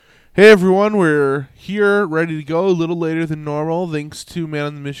Hey everyone, we're here, ready to go, a little later than normal, thanks to Man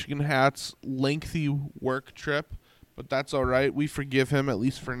in the Michigan Hat's lengthy work trip, but that's alright, we forgive him, at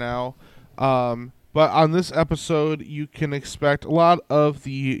least for now. But on this episode, you can expect a lot of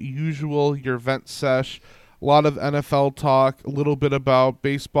the usual Your Vent Sesh, a lot of NFL talk, a little bit about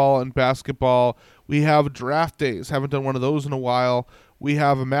baseball and basketball. We have draft days, haven't done one of those in a while. We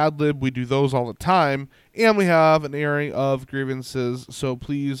have a Mad Lib, we do those all the time, and we have an airing of grievances, so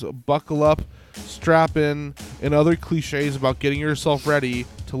please buckle up, strap in, and other cliches about getting yourself ready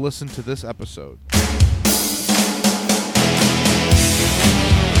to listen to this episode.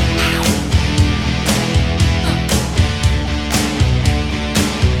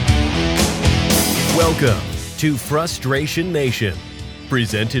 Welcome to Frustration Nation,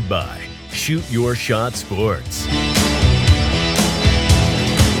 presented by Shoot Your Shot Sports.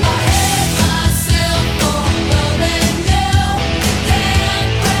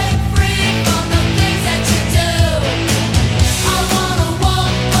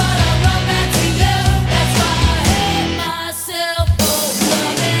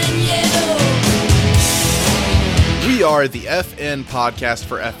 We are the FN podcast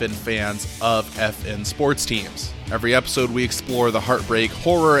for FN fans of FN sports teams. Every episode we explore the heartbreak,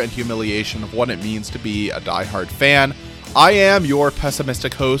 horror, and humiliation of what it means to be a diehard fan. I am your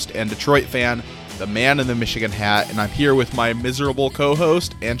pessimistic host and Detroit fan, the Man in the Michigan Hat, and I'm here with my miserable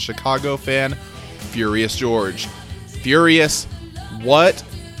co-host and Chicago fan, Furious George. Furious, what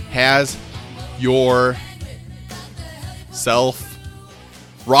has your self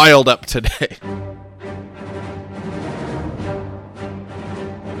riled up today?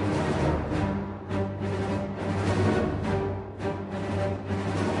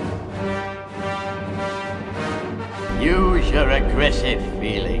 Use your aggressive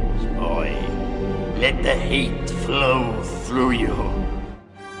feelings, boy. Let the hate flow through you.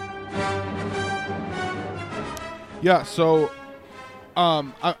 Yeah, so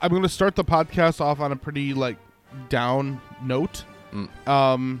I'm going to start the podcast off on a pretty, down note.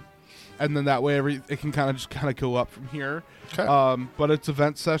 And then that way it can kind of go up from here. Okay. But it's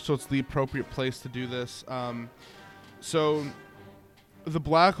event sesh, so it's the appropriate place to do this. So the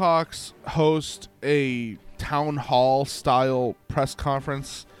Blackhawks host a town hall style press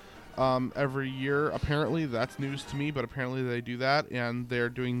conference every year. Apparently that's news to me, but apparently they do that, and they're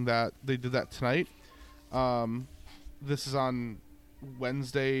doing that. They did that tonight. This is on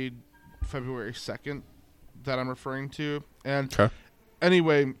Wednesday, February 2nd that I'm referring to. And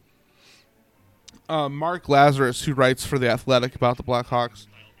anyway, Mark Lazarus, who writes for The Athletic about the Blackhawks,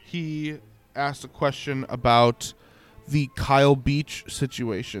 he asked a question about the Kyle Beach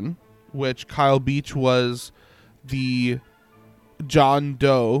situation, which Kyle Beach was the John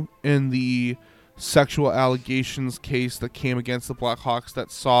Doe in the sexual allegations case that came against the Blackhawks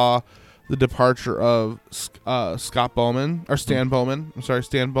that saw the departure of Stan Bowman,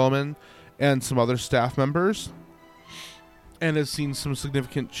 and some other staff members, and has seen some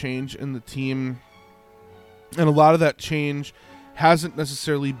significant change in the team. And a lot of that change hasn't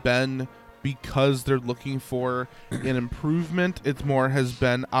necessarily been because they're looking for an improvement. It more has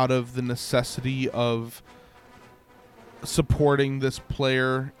been out of the necessity of supporting this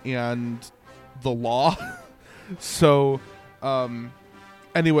player and the law. So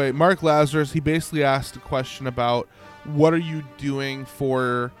anyway, Mark Lazarus, he basically asked a question about what are you doing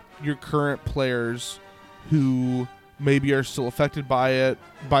for your current players who maybe are still affected by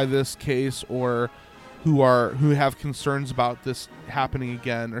this case, or who have concerns about this happening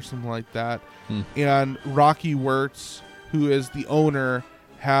again or something like that. And Rocky Wirtz, who is the owner,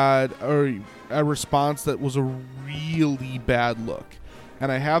 had a response that was a really bad look.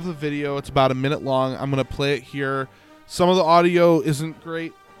 And I have the video. It's about a minute long. I'm going to play it here. Some of the audio isn't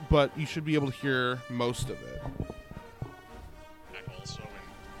great, but you should be able to hear most of it. Also, and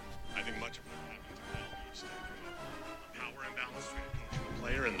I think much of what happened to Kyle Beach stemmed from a power imbalance between a coach and a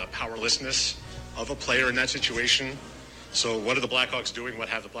player, and the powerlessness of a player in that situation. So what are the Blackhawks doing? What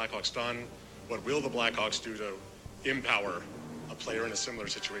have the Blackhawks done? What will the Blackhawks do to empower a player in a similar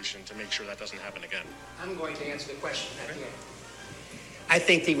situation to make sure that doesn't happen again? I'm going to answer the question at the end. I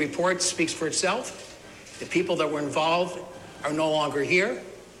think the report speaks for itself. The people that were involved are no longer here.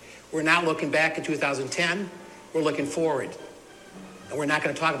 We're not looking back at 2010. We're looking forward. And we're not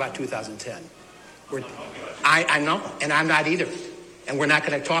going to talk about 2010. I know, and I'm not either. And we're not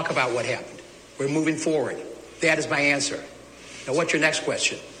going to talk about what happened. We're moving forward. That is my answer. Now, what's your next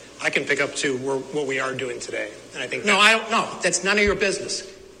question? I can pick up to what we are doing today. And I think I don't know. That's none of your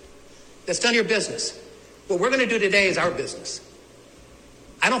business. That's none of your business. What we're going to do today is our business.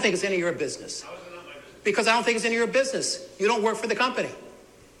 I don't think it's any of your business. Because I don't think it's any of your business. You don't work for the company.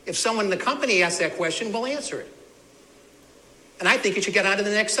 If someone in the company asks that question, we'll answer it. And I think you should get on to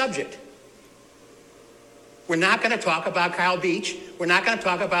the next subject. We're not going to talk about Kyle Beach. We're not going to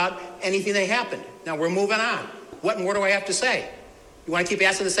talk about anything that happened. Now, we're moving on. What more do I have to say? You want to keep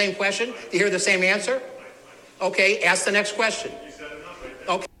asking the same question to hear the same answer? Okay, ask the next question.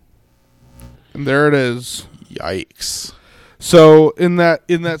 Okay. And there it is. Yikes. So in that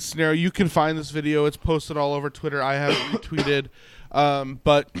scenario, you can find this video. It's posted all over Twitter. I have retweeted.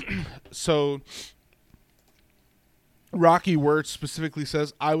 But so Rocky Wirtz specifically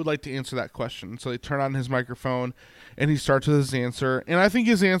says, I would like to answer that question. So they turn on his microphone and he starts with his answer. And I think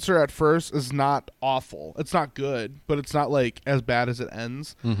his answer at first is not awful. It's not good, but it's not like as bad as it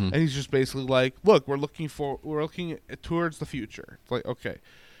ends. Mm-hmm. And he's just basically like, look, we're looking towards the future. It's like, okay.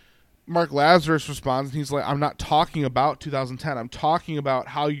 Mark Lazarus responds and he's like, I'm not talking about 2010. I'm talking about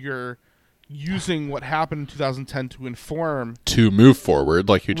how you're using what happened in 2010 to inform to move forward,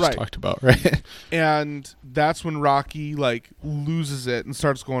 like you just talked about, right? And that's when Rocky like loses it and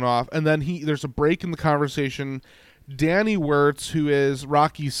starts going off. And then there's a break in the conversation. Danny Wirtz, who is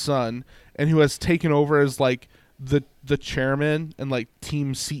Rocky's son and who has taken over as like the chairman and like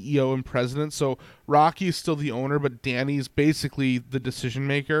team CEO and president. So Rocky is still the owner, but Danny's basically the decision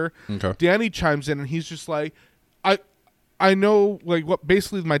maker. Okay. Danny chimes in and he's just like, I know, like, what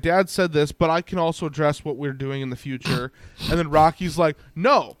basically my dad said this, but I can also address what we're doing in the future. And then Rocky's like,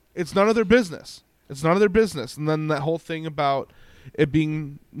 no, it's none of their business. It's none of their business. And then that whole thing about it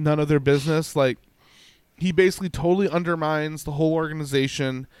being none of their business, like, he basically totally undermines the whole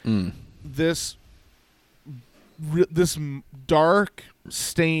organization. This dark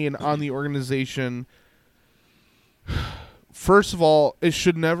stain on the organization. First of all, it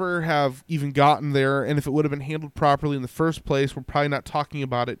should never have even gotten there, and if it would have been handled properly in the first place, we're probably not talking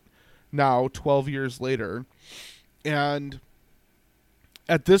about it now, 12 years later. And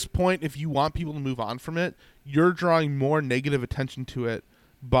at this point, if you want people to move on from it, you're drawing more negative attention to it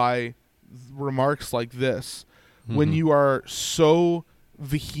by remarks like this. Mm-hmm. When you are so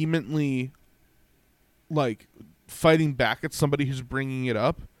vehemently, like, fighting back at somebody who's bringing it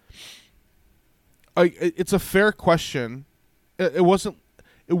up. It's a fair question. It wasn't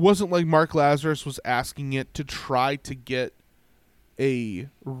like Mark Lazarus was asking it to try to get a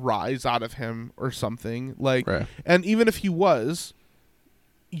rise out of him or something. Like, right. And even if he was,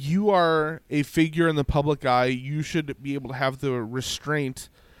 you are a figure in the public eye. You should be able to have the restraint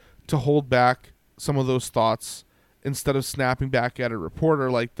to hold back some of those thoughts instead of snapping back at a reporter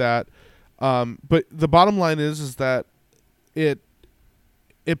like that. But the bottom line is that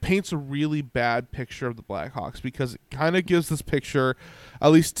it paints a really bad picture of the Blackhawks because it kind of gives this picture,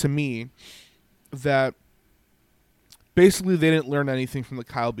 at least to me, that basically they didn't learn anything from the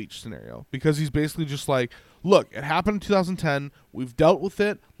Kyle Beach scenario because he's basically just like, look, it happened in 2010. We've dealt with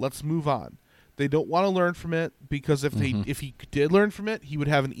it. Let's move on. They don't want to learn from it because if he did learn from it, he would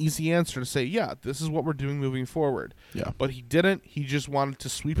have an easy answer to say, yeah, this is what we're doing moving forward. Yeah. But he didn't. He just wanted to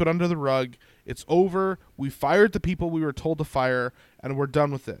sweep it under the rug. It's over. We fired the people we were told to fire, and we're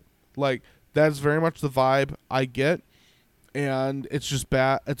done with it. Like, that's very much the vibe I get, and it's just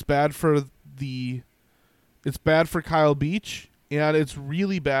bad. It's bad for Kyle Beach, and it's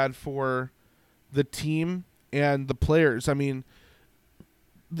really bad for the team and the players. I mean,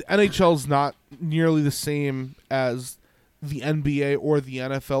 the NHL is not nearly the same as the NBA or the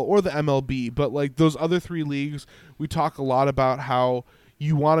NFL or the MLB, but like those other three leagues, we talk a lot about how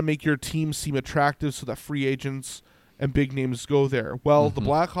you want to make your team seem attractive so that free agents and big names go there. Well, the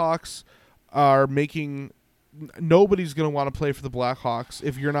Blackhawks are making nobody's going to want to play for the Blackhawks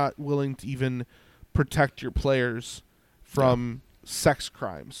if you're not willing to even protect your players from sex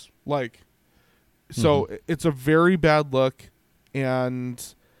crimes. Like, so it's a very bad look, and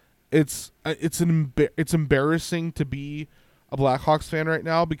it's embarrassing to be a Blackhawks fan right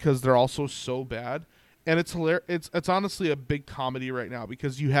now because they're also so bad. And it's hilarious. It's honestly a big comedy right now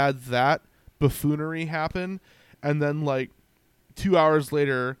because you had that buffoonery happen, and then like 2 hours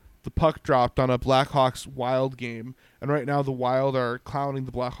later, the puck dropped on a Blackhawks Wild game, and right now the Wild are clowning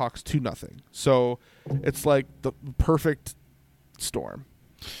the Blackhawks 2-0. So it's like the perfect storm.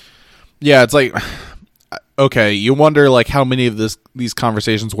 Yeah, it's like, okay, you wonder like how many of these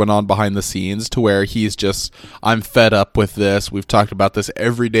conversations went on behind the scenes to where he's just, I'm fed up with this. We've talked about this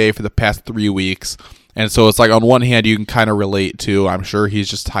every day for the past 3 weeks. And so it's like on one hand you can kind of relate to, I'm sure he's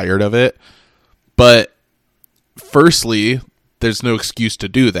just tired of it. But firstly, there's no excuse to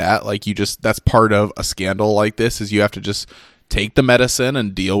do that. Like that's part of a scandal like this is you have to just take the medicine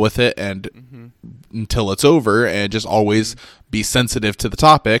and deal with it and until it's over and just always be sensitive to the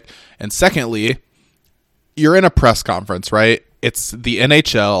topic. And secondly, you're in a press conference, right? It's the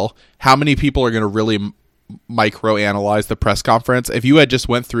NHL. How many people are going to really micro-analyze the press conference? If you had just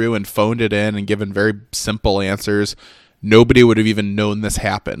went through and phoned it in and given very simple answers, nobody would have even known this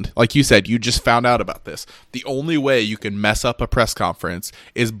happened. Like you said, you just found out about this. The only way you can mess up a press conference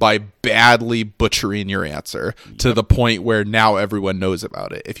is by badly butchering your answer to the point where now everyone knows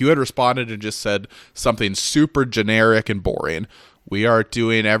about it. If you had responded and just said something super generic and boring, we are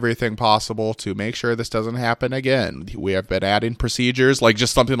doing everything possible to make sure this doesn't happen again. We have been adding procedures, like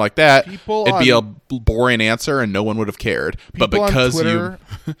just something like that. It'd be a boring answer and no one would have cared. But because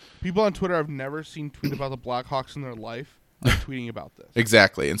people on Twitter I've never seen tweet about the Blackhawks in their life are tweeting about this.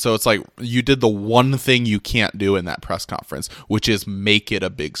 Exactly. And so it's like you did the one thing you can't do in that press conference, which is make it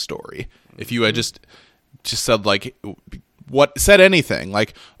a big story. If you had just said like said anything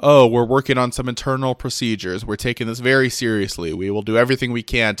like, oh, we're working on some internal procedures, we're taking this very seriously, we will do everything we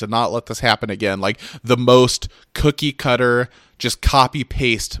can to not let this happen again, like the most cookie cutter, just copy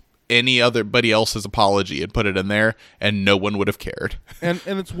paste anybody else's apology and put it in there, and no one would have cared. And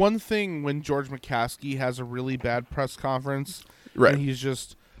it's one thing when George McCaskey has a really bad press conference, right, and he's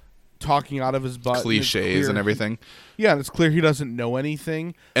just talking out of his butt, cliches and everything. Yeah, and it's clear he doesn't know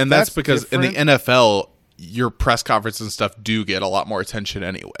anything. And that's because different. In the NFL, your press conferences and stuff do get a lot more attention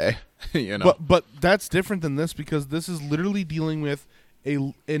anyway. You know, but that's different than this, because this is literally dealing with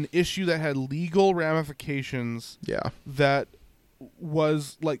an issue that had legal ramifications. Yeah, that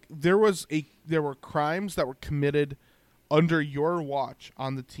was like there were crimes that were committed under your watch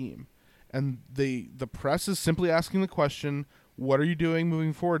on the team, and the press is simply asking the question, what are you doing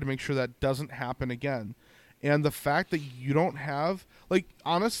moving forward to make sure that doesn't happen again? And the fact that you don't have, like,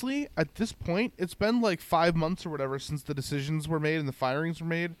 honestly, at this point, it's been like 5 months or whatever since the decisions were made and the firings were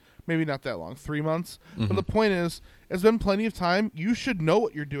made. Maybe not that long, 3 months. Mm-hmm. But the point is, it's been plenty of time. You should know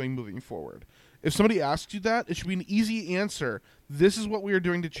what you're doing moving forward. If somebody asks you that, it should be an easy answer. This is what we are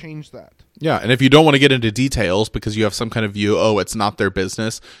doing to change that. Yeah, and if you don't want to get into details because you have some kind of view, oh, it's not their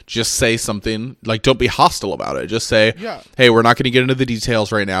business, just say something. Like, don't be hostile about it. Just say, hey, we're not going to get into the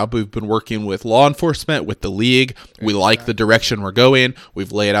details right now, but we've been working with law enforcement, with the league. We like the direction we're going.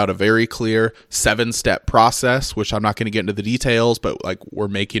 We've laid out a very clear 7-step process, which I'm not going to get into the details, but like we're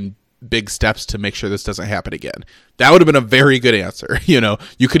making big steps to make sure this doesn't happen again. That would have been a very good answer. You know,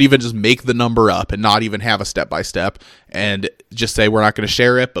 you could even just make the number up and not even have a step-by-step and just say, we're not going to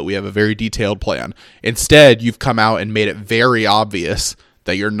share it, but we have a very detailed plan. Instead, you've come out and made it very obvious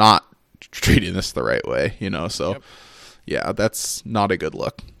that you're not treating this the right way, you know? So yeah, that's not a good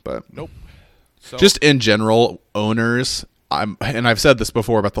look, but nope. So just in general, owners, and I've said this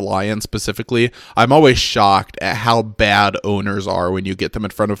before about the Lions specifically, I'm always shocked at how bad owners are when you get them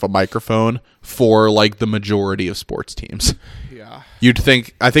in front of a microphone for like the majority of sports teams. Yeah. I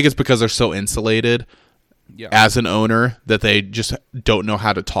think it's because they're so insulated as an owner that they just don't know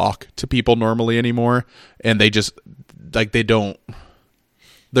how to talk to people normally anymore. And they just like, they're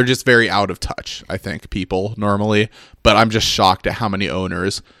just very out of touch, I think, people normally. But I'm just shocked at how many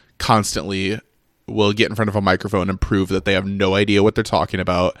owners constantly will get in front of a microphone and prove that they have no idea what they're talking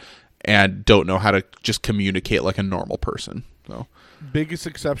about and don't know how to just communicate like a normal person. So, biggest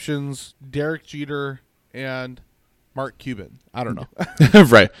exceptions, Derek Jeter and Mark Cuban. I don't know.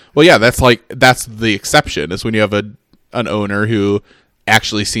 Right. Well, yeah, that's the exception is when you have an owner who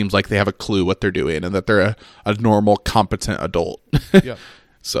actually seems like they have a clue what they're doing and that they're a normal, competent adult. Yeah.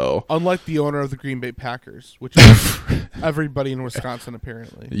 So, unlike the owner of the Green Bay Packers, which is everybody in Wisconsin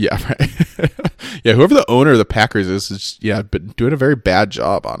apparently. Yeah, right. Yeah, whoever the owner of the Packers is been doing a very bad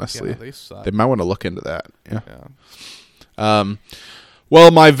job, honestly. Yeah, they suck. They might want to look into that. Yeah. Well,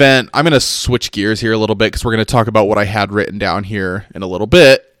 my vent, I'm going to switch gears here a little bit because we're going to talk about what I had written down here in a little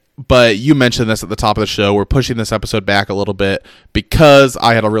bit. But you mentioned this at the top of the show. We're pushing this episode back a little bit because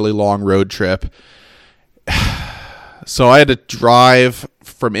I had a really long road trip. So I had to drive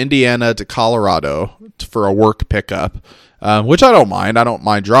from Indiana to Colorado for a work pickup, which I don't mind. I don't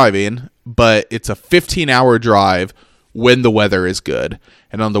mind driving, but it's a 15-hour drive when the weather is good.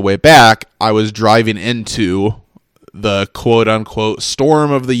 And on the way back, I was driving into the quote-unquote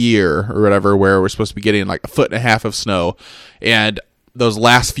storm of the year or whatever, where we're supposed to be getting like 1.5 feet of snow. And those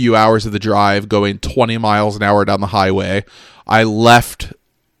last few hours of the drive going 20 miles an hour down the highway, I left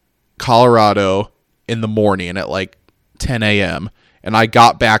Colorado in the morning at like 10 a.m. and I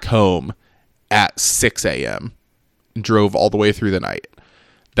got back home at 6 a.m. and drove all the way through the night.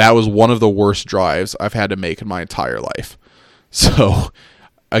 That was one of the worst drives I've had to make in my entire life. So,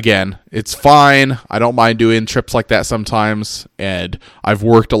 again, it's fine. I don't mind doing trips like that sometimes, and I've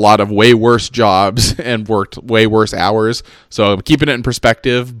worked a lot of way worse jobs and worked way worse hours, so I'm keeping it in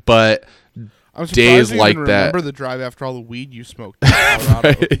perspective, but I'm surprised days you like even that. remember the drive after all the weed you smoked in Colorado.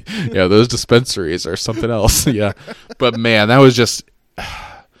 Right? Yeah, those dispensaries are something else. Yeah. But man, that was just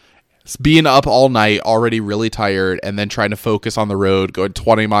being up all night, already really tired, and then trying to focus on the road, going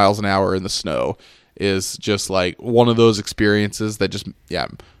 20 miles an hour in the snow is just like one of those experiences that just,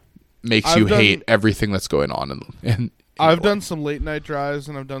 makes you hate everything that's going on. I've done some late night drives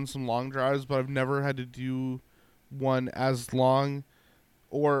and I've done some long drives, but I've never had to do one as long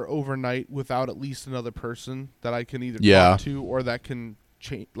or overnight without at least another person that I can either talk to or that can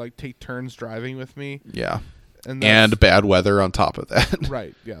take turns driving with me. Yeah. And bad weather on top of that.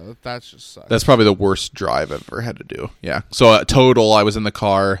 Right. Yeah. That's just sucks. That's probably the worst drive I've ever had to do. Yeah. So total, I was in the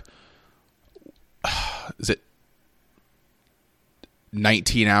car. Is it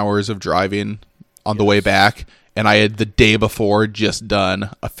 19 hours of driving on the way back? And I had the day before just done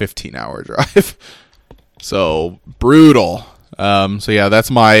a 15-hour drive. So brutal. So yeah, that's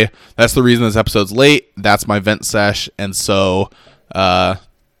the reason this episode's late. That's my vent sesh. And so,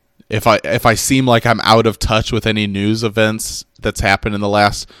 if I seem like I'm out of touch with any news events that's happened in the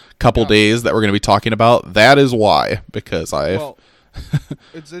last couple days that we're going to be talking about, that is why, because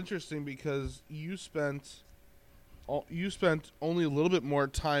it's interesting because you spent only a little bit more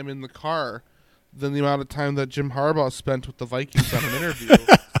time in the car than the amount of time that Jim Harbaugh spent with the Vikings on an interview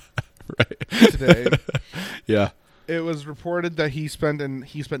today. Yeah. It was reported that he spent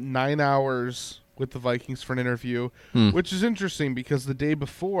 9 hours with the Vikings for an interview, which is interesting because the day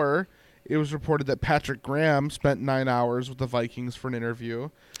before it was reported that Patrick Graham spent 9 hours with the Vikings for an interview,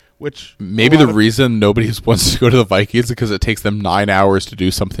 which maybe the reason nobody wants to go to the Vikings is because it takes them 9 hours to do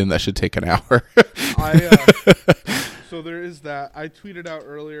something that should take an hour. So there is that. I tweeted out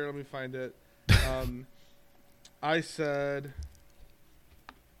earlier. Let me find it. I said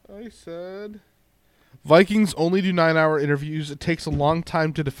Vikings only do 9-hour interviews. It takes a long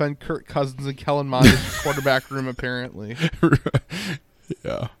time to defend Kirk Cousins and Kellen Mond's quarterback room, apparently.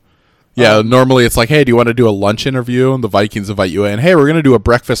 Yeah. Yeah, normally it's like, hey, do you want to do a lunch interview? And the Vikings invite you in. Hey, we're going to do a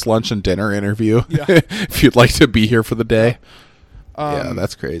breakfast, lunch, and dinner interview if you'd like to be here for the day. Yeah,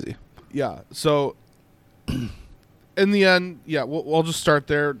 that's crazy. Yeah, so in the end, we'll just start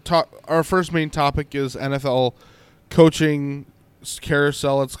there. Our first main topic is NFL coaching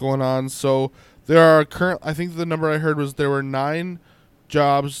carousel that's going on. So there are I think the number I heard was there were 9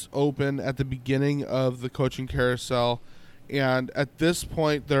 jobs open at the beginning of the coaching carousel. And at this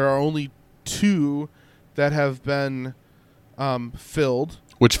point, there are only 2 that have been filled.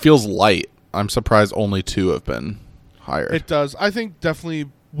 Which feels light. I'm surprised only 2 have been hired. It does. I think definitely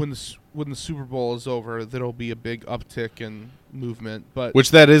when the Super Bowl is over, there'll be a big uptick in movement. But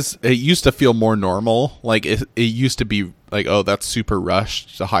it used to feel more normal. Like it used to be like, oh, that's super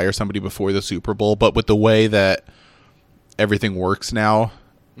rushed to hire somebody before the Super Bowl. But with the way that everything works now,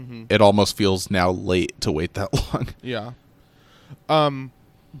 it almost feels now late to wait that long. Yeah.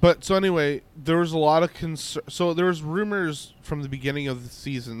 But so anyway, there was a lot of concern. So there was rumors from the beginning of the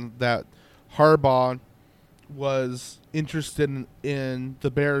season that Harbaugh was interested in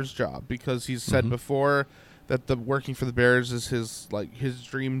the Bears job because he's said before that the working for the Bears is his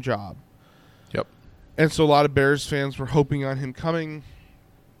dream job. Yep. And so a lot of Bears fans were hoping on him coming.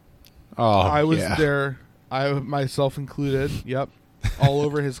 Oh, I was there, I myself included. Yep. All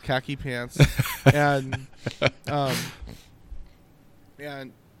over his khaki pants. And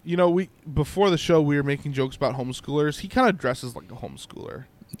you know, before the show we were making jokes about homeschoolers. He kind of dresses like a homeschooler.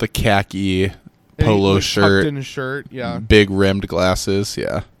 The khaki polo shirt, tucked in shirt, yeah. Big rimmed glasses,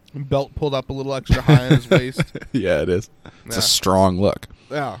 yeah. And belt pulled up a little extra high on his waist. Yeah, it is. It's a strong look.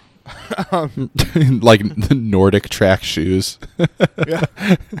 Yeah. Like the Nordic track shoes. Yeah.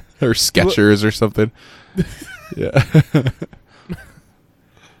 Or Skechers or something. Yeah.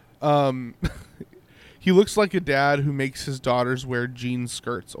 He looks like a dad who makes his daughters wear jean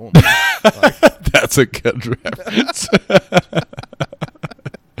skirts only. That's a good reference.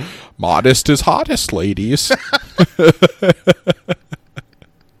 Modest is hottest, ladies.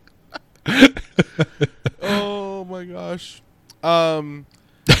 Oh my gosh. And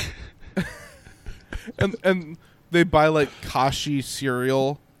they buy like Kashi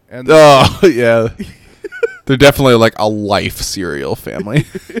cereal and yeah. They're definitely like a Life cereal family.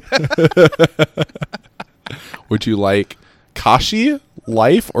 Would you like Kashi,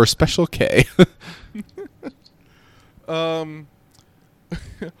 Life, or Special K?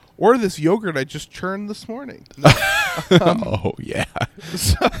 Or this yogurt I just churned this morning. Oh yeah.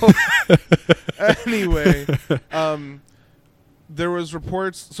 So anyway, there was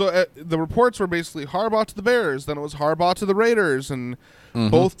reports. So the reports were basically Harbaugh to the Bears, then it was Harbaugh to the Raiders, and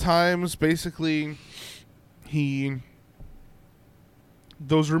both times basically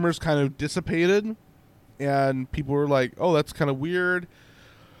those rumors kind of dissipated, and people were like, "Oh, that's kind of weird."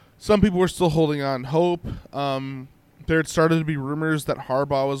 Some people were still holding on hope. There had started to be rumors that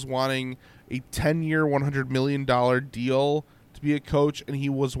Harbaugh was wanting a 10-year, $100 million deal to be a coach, and he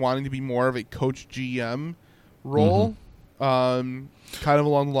was wanting to be more of a coach GM role, kind of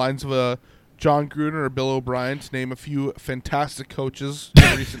along the lines of a John Gruden or Bill O'Brien, to name a few fantastic coaches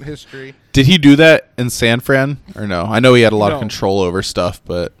in recent history. Did he do that in San Fran or no? I know he had a lot of control over stuff,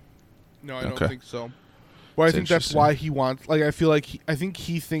 but no, I don't think so. Well, I think that's why he wants. Like, I feel like I think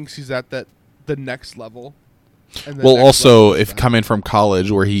he thinks he's at the next level. Well, also, if coming from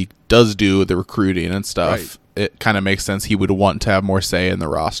college where he does do the recruiting and stuff, it kind of makes sense he would want to have more say in the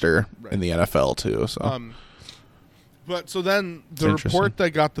roster in the NFL too. So, but so then the report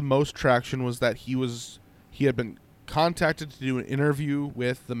that got the most traction was that he had been contacted to do an interview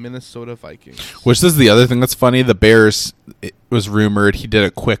with the Minnesota Vikings. Which is the other thing that's funny. The Bears, it was rumored he did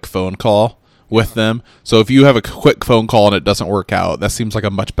a quick phone call with them. So if you have a quick phone call and it doesn't work out, that seems like a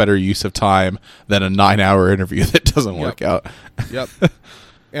much better use of time than a 9-hour interview that doesn't work out. Yep.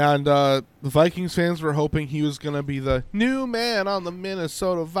 And the Vikings fans were hoping he was going to be the new man on the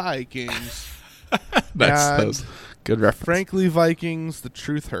Minnesota Vikings. That's good reference. Frankly, Vikings, the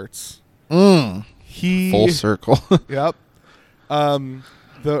truth hurts. Full circle. Yep.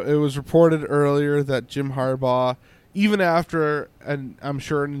 It was reported earlier that Jim Harbaugh, even after I'm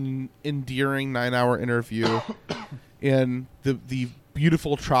sure an endearing 9-hour interview in the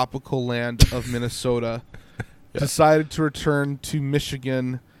beautiful tropical land of Minnesota, decided to return to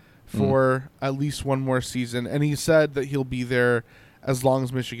Michigan for at least one more season, and he said that he'll be there as long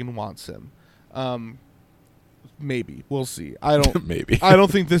as Michigan wants him. Maybe we'll see. I don't. Maybe I don't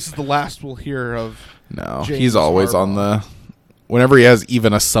think this is the last we'll hear of. No, James he's always Harbaugh. on the. Whenever he has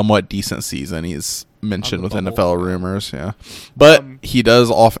even a somewhat decent season, he's mentioned with NFL rumors. Yeah, but he does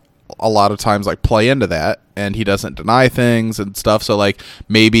a lot of times like play into that, and he doesn't deny things and stuff. So like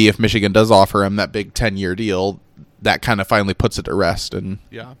maybe if Michigan does offer him that big 10-year deal, that kind of finally puts it to rest, and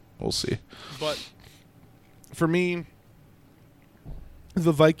we'll see. But for me,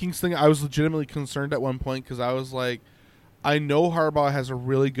 the Vikings thing, I was legitimately concerned at one point because I was like, I know Harbaugh has a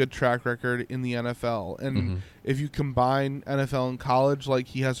really good track record in the NFL, and if you combine NFL and college, like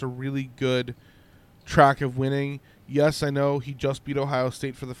he has a really good track of winning. Yes, I know he just beat Ohio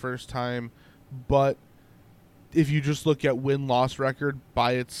State for the first time, but if you just look at win-loss record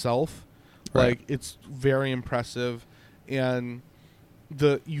by itself, like it's very impressive, and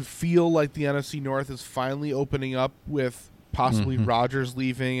you feel like the NFC North is finally opening up with possibly Rodgers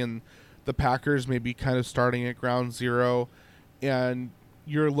leaving and the Packers maybe kind of starting at ground zero, and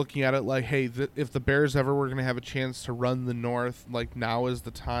you're looking at it like, hey, if the Bears ever were going to have a chance to run the North, like now is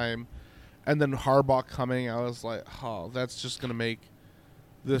the time. And then Harbaugh coming, I was like, oh, that's just going to make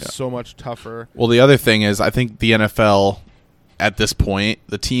this so much tougher. Well, the other thing is I think the NFL at this point,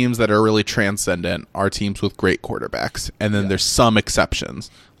 the teams that are really transcendent are teams with great quarterbacks. And then there's some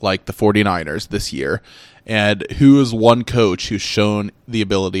exceptions, like the 49ers this year. And who is one coach who's shown the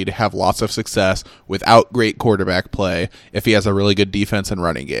ability to have lots of success without great quarterback play if he has a really good defense and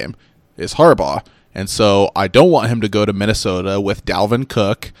running game? Is Harbaugh. And so I don't want him to go to Minnesota with Dalvin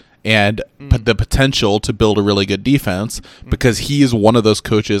Cook and the potential to build a really good defense, because he is one of those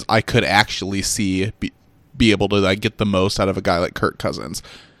coaches I could actually see be able to like get the most out of a guy like Kirk Cousins,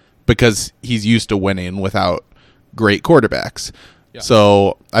 because he's used to winning without great quarterbacks.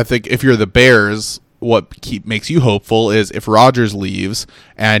 So I think if you're the Bears, what makes you hopeful is if Rodgers leaves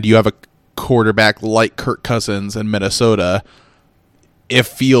and you have a quarterback like Kirk Cousins in Minnesota, if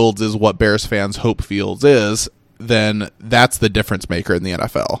Fields is what Bears fans hope Fields is, then that's the difference maker in the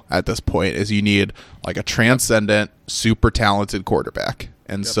NFL at this point, is you need like a transcendent, super talented quarterback.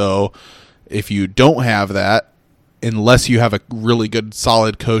 And so if you don't have that, unless you have a really good,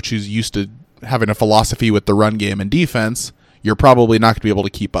 solid coach who's used to having a philosophy with the run game and defense, you're probably not going to be able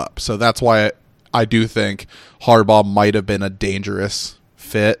to keep up. So that's why I do think Harbaugh might have been a dangerous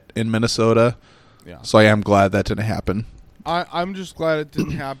fit in Minnesota. Yeah. So I am glad that didn't happen. I'm just glad it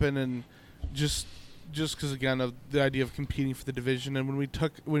didn't happen, and just because again of the idea of competing for the division, and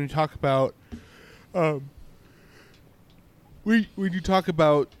when you talk about when you talk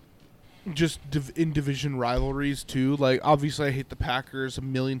about just in division rivalries too, like obviously I hate the Packers a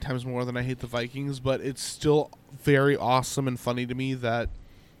million times more than I hate the Vikings, but it's still very awesome and funny to me that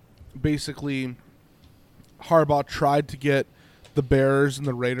basically Harbaugh tried to get the Bears and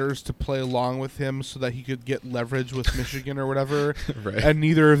the Raiders to play along with him so that he could get leverage with Michigan or whatever. And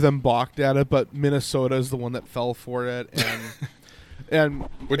neither of them balked at it, but Minnesota is the one that fell for it. And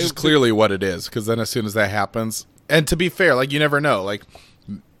which is clearly what it is, because then as soon as that happens, and to be fair, like you never know, like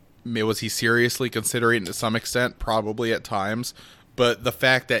was he seriously considering it to some extent? Probably at times. But the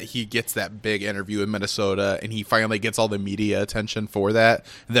fact that he gets that big interview in Minnesota and he finally gets all the media attention for that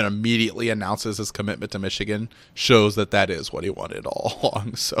and then immediately announces his commitment to Michigan shows that that is what he wanted all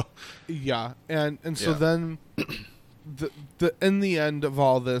along. So yeah, and so then the in the end of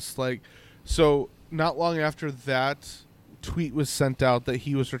all this, like, so not long after that tweet was sent out that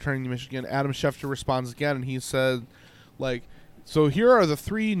he was returning to Michigan, Adam Schefter responds again and he said, like, so here are the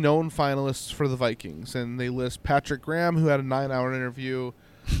 3 known finalists for the Vikings, and they list Patrick Graham, who had a 9-hour interview.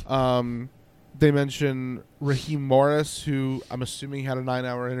 They mention Raheem Morris, who I'm assuming had a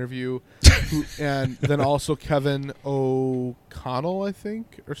 9-hour interview, and then also Kevin O'Connell, I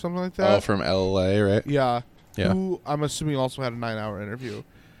think, or something like that. Oh, from LA, right? Yeah. Yeah. Who I'm assuming also had a 9-hour interview.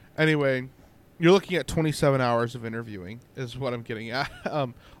 Anyway, you're looking at 27 hours of interviewing is what I'm getting at.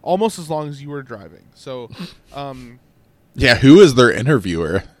 Almost as long as you were driving. So, yeah, who is their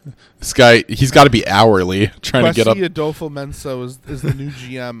interviewer? This guy, he's got to be hourly trying to get up. Adolfo-Menso is the new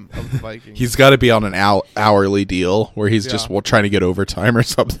GM of the Vikings. He's got to be on an hourly deal where he's just trying to get overtime or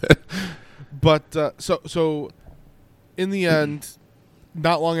something. But so in the end,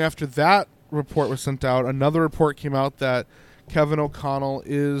 not long after that report was sent out, another report came out that Kevin O'Connell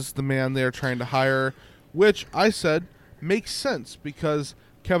is the man they're trying to hire, which I said makes sense because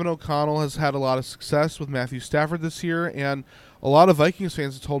Kevin O'Connell has had a lot of success with Matthew Stafford this year, and a lot of Vikings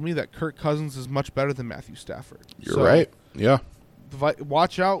fans have told me that Kirk Cousins is much better than Matthew Stafford. You're right. Yeah.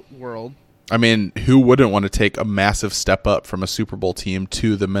 Watch out, world. I mean, who wouldn't want to take a massive step up from a Super Bowl team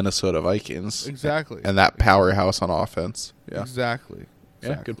to the Minnesota Vikings? Exactly. And that powerhouse on offense. Yeah. Exactly.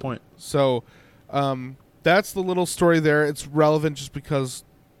 Yeah, good point. So that's the little story there. It's relevant just because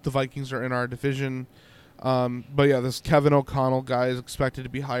the Vikings are in our division. But yeah, this Kevin O'Connell guy is expected to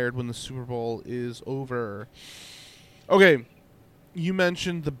be hired when the Super Bowl is over. Okay, you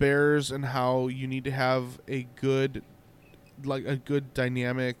mentioned the Bears and how you need to have a good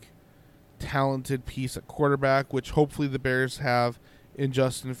dynamic, talented piece at quarterback, which hopefully the Bears have in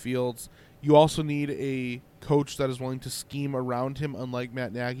Justin Fields. You also need a coach that is willing to scheme around him, unlike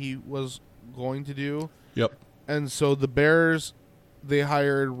Matt Nagy was going to do. Yep. And so the Bears, they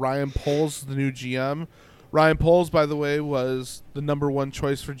hired Ryan Poles, the new GM. Ryan Poles, by the way, was the number 1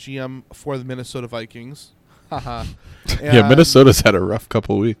 choice for GM for the Minnesota Vikings. Yeah, Minnesota's had a rough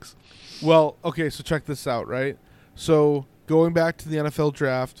couple weeks. Well, okay, so check this out, right? So going back to the NFL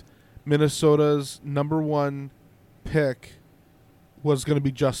draft, Minnesota's number 1 pick was going to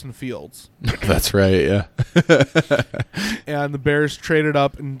be Justin Fields. That's right, yeah. And the Bears traded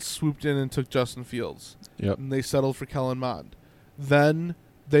up and swooped in and took Justin Fields. Yep. And they settled for Kellen Mond. Then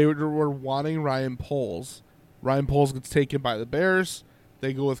they were wanting Ryan Poles. Ryan Poles gets taken by the Bears.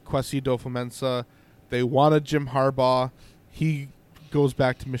 They go with Kwesi Adolfo-Mensa. They wanted Jim Harbaugh. He goes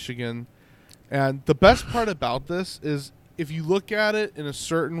back to Michigan. And the best part about this is if you look at it in a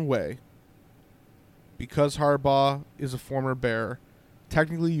certain way, because Harbaugh is a former Bear,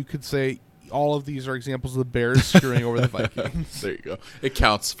 technically you could say all of these are examples of the Bears screwing over the Vikings. There you go. It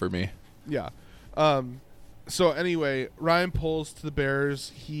counts for me. Yeah. So anyway, Ryan Poles to the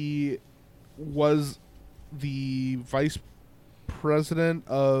Bears. He was the vice president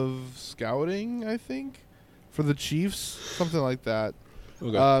of scouting, I think, for the Chiefs, something like that.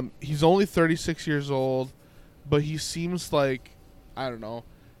 Okay. He's only 36 years old, but he seems like, I don't know,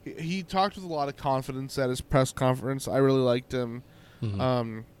 he talked with a lot of confidence at his press conference. I really liked him.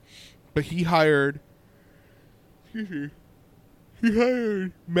 Mm-hmm. But he hired Matt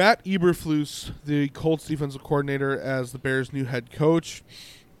Eberflus, the Colts defensive coordinator, as the Bears' new head coach.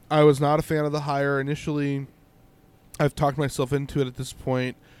 I was not a fan of the hire initially. I've talked myself into it at this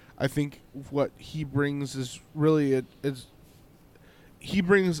point. I think what he brings is really he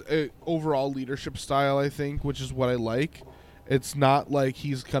brings a overall leadership style, I think, which is what I like. It's not like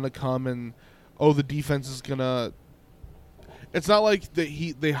he's going to come and, the defense is going to... It's not like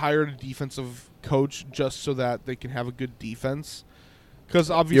they hired a defensive coach just so that they can have a good defense. Because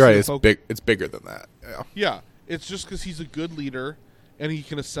obviously... You're right, it's bigger than that. Yeah, it's just because he's a good leader and he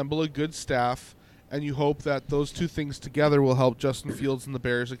can assemble a good staff, and you hope that those two things together will help Justin Fields and the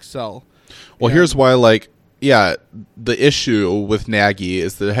Bears excel. Well, here's why, the issue with Nagy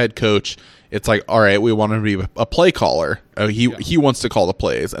is the head coach. It's like, all right, we want him to be a play caller. He wants to call the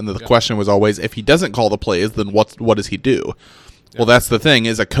plays, and the question was always, if he doesn't call the plays, then what does he do? Yeah. Well, that's the thing,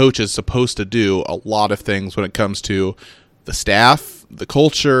 is a coach is supposed to do a lot of things when it comes to the staff, the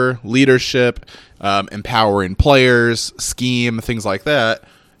culture, leadership, empowering players, scheme, things like that.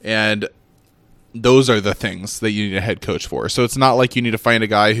 And those are the things that you need a head coach for. So it's not like you need to find a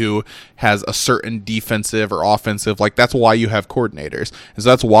guy who has a certain defensive or offensive. Like, that's why you have coordinators. And so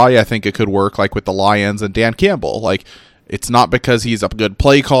that's why I think it could work, like with the Lions and Dan Campbell. Like, it's not because he's a good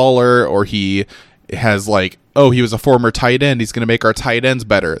play caller or he has like, oh, he was a former tight end, he's going to make our tight ends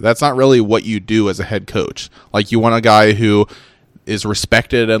better. That's not really what you do as a head coach. Like, you want a guy who is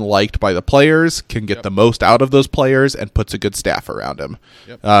respected and liked by the players, can get the most out of those players, and puts a good staff around him.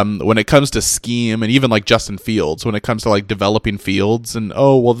 When it comes to scheme, and even like Justin Fields, when it comes to like developing Fields and,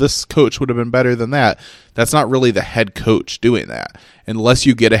 oh, well, this coach would have been better than that, that's not really the head coach doing that. Unless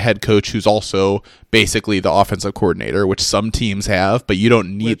you get a head coach who's also basically the offensive coordinator, which some teams have, but you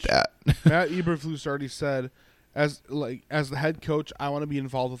don't need that. Matt Eberflus already said, as the head coach, I want to be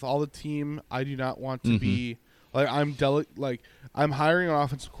involved with all the team. I do not want to be like I'm hiring an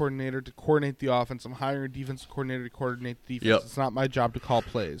offensive coordinator to coordinate the offense. I'm hiring a defensive coordinator to coordinate the defense. It's not my job to call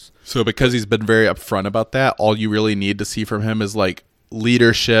plays. So because he's been very upfront about that, all you really need to see from him is like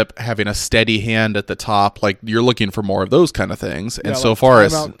leadership, having a steady hand at the top. Like, you're looking for more of those kind of things. And so far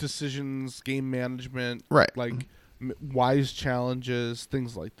as decisions, game management, right, like wise challenges,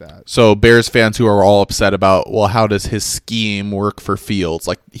 things like that. So Bears fans who are all upset about, well, how does his scheme work for Fields?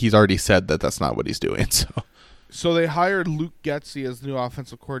 Like, he's already said that that's not what he's doing. So they hired Luke Getsy as the new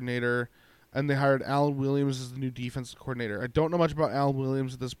offensive coordinator, and they hired Alan Williams as the new defensive coordinator. I don't know much about Alan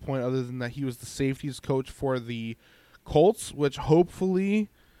Williams at this point other than that he was the safeties coach for the Colts, which hopefully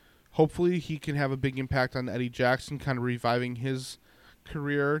he can have a big impact on Eddie Jackson, kind of reviving his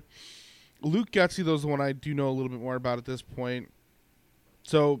career. Luke Getsy, though, is the one I do know a little bit more about at this point.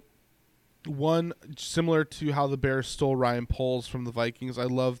 So, one, similar to how the Bears stole Ryan Poles from the Vikings, I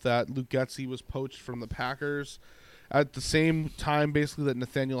love that Luke Getsy was poached from the Packers at the same time, basically, that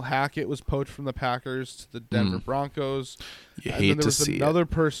Nathaniel Hackett was poached from the Packers to the Denver Broncos. You and hate then there to was see another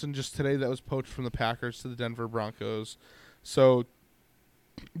person just today that was poached from the Packers to the Denver Broncos. So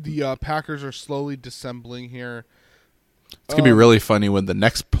the Packers are slowly dissembling here. It's going to be really funny when the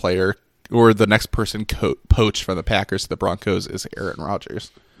next player or the next person poached from the Packers to the Broncos is Aaron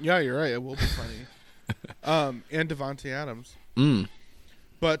Rodgers. Yeah, you're right. It will be funny. And Devontae Adams.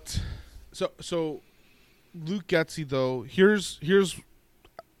 But so Luke Getsy, though, here's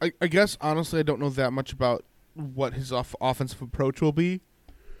I guess honestly I don't know that much about what his offensive approach will be.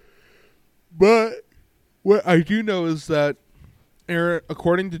 But what I do know is that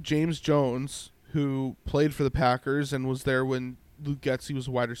according to James Jones, who played for the Packers and was there when Luke Getsy was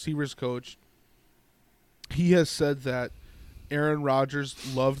a wide receivers coach, he has said that Aaron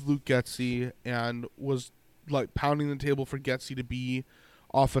Rodgers loved Luke Getsy and was like pounding the table for Getsy to be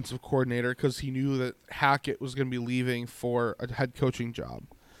offensive coordinator because he knew that Hackett was going to be leaving for a head coaching job.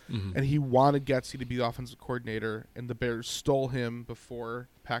 And he wanted Getsy to be the offensive coordinator, and the Bears stole him before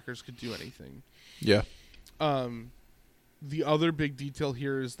Packers could do anything. Yeah. The other big detail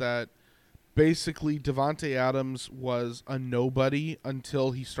here is that basically Devontae Adams was a nobody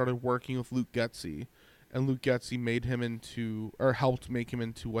until he started working with Luke Getsy, and Luke Getsy helped make him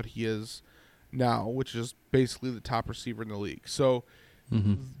into what he is now, which is basically the top receiver in the league. So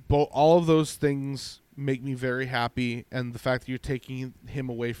all of those things make me very happy, and the fact that you're taking him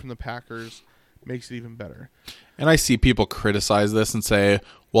away from the Packers makes it even better. And I see people criticize this and say,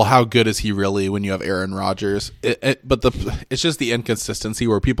 well, how good is he really when you have Aaron Rodgers? But it's just the inconsistency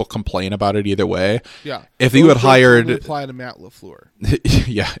where people complain about it either way. Yeah. If you had hired... apply to Matt LaFleur.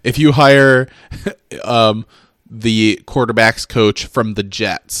 Yeah. If you hire the quarterback's coach from the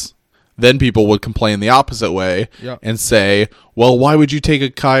Jets, then people would complain the opposite way and say, well, why would you take a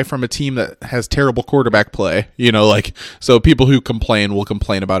guy from a team that has terrible quarterback play? You know, like, so people who complain will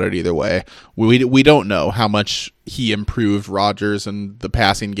complain about it either way. We don't know how much he improved Rodgers and the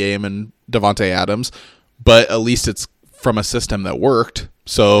passing game and Devontae Adams, but at least it's from a system that worked.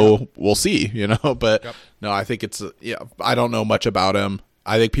 So we'll see, you know, but no, I think I don't know much about him.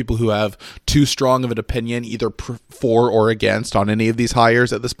 I think people who have too strong of an opinion, either for or against on any of these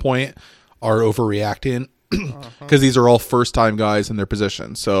hires at this point, are overreacting because these are all first-time guys in their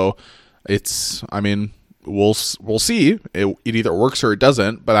position. So we'll see. It either works or it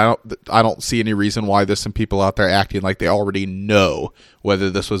doesn't. But I don't see any reason why there's some people out there acting like they already know whether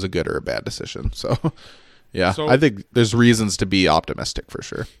this was a good or a bad decision. So yeah, I think there's reasons to be optimistic for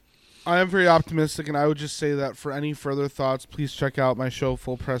sure. I am very optimistic, and I would just say that for any further thoughts, please check out my show,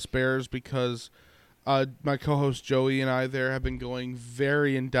 Full Press Bears, because my co-host Joey and I there have been going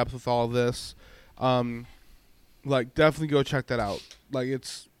very in-depth with all of this. Definitely go check that out. Like,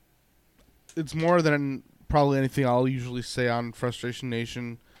 it's more than probably anything I'll usually say on Frustration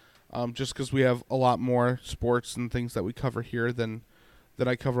Nation, just because we have a lot more sports and things that we cover here than that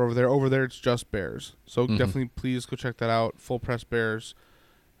I cover over there. Over there, it's just Bears. So definitely please go check that out. Full Press Bears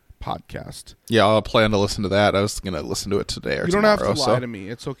podcast. Yeah, I'll plan to listen to that. I was going to listen to it today or You don't tomorrow. have to lie to me.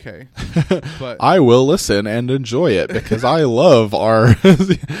 It's okay. But I will listen and enjoy it because I love our...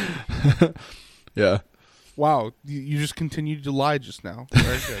 Yeah. Wow, you just continued to lie just now.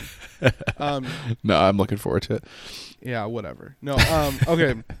 Very good. No, I'm looking forward to it. Yeah, whatever. No,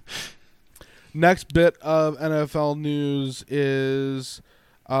 okay. Next bit of NFL news is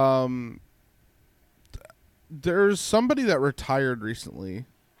there's somebody that retired recently.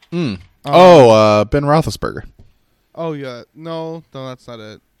 Ben Roethlisberger. Oh, yeah. No, that's not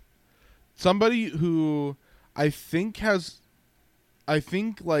it. Somebody who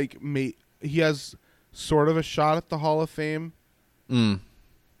he has sort of a shot at the Hall of Fame.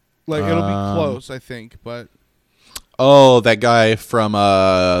 Like, it'll be close, I think, but... Oh, that guy from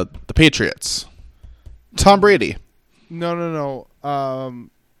the Patriots. Tom Brady. No. Oh,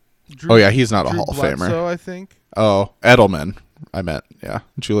 yeah, he's not a Hall of Famer. Bledsoe, I think. Oh, Edelman. I meant, yeah.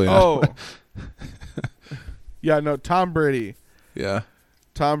 Julian. Oh. Yeah, no, Tom Brady. Yeah.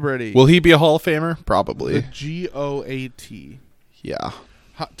 Tom Brady. Will he be a Hall of Famer? Probably. The GOAT. Yeah.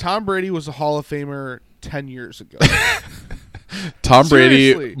 Tom Brady was a Hall of Famer 10 years ago. Tom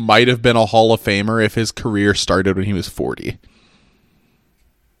Brady Seriously. might have been a Hall of Famer if his career started when he was 40.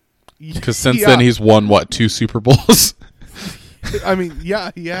 Because since then he's won, 2 Super Bowls? I mean,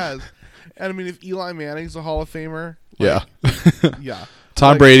 yeah, he has. And I mean, if Eli Manning's a Hall of Famer. Yeah. Yeah.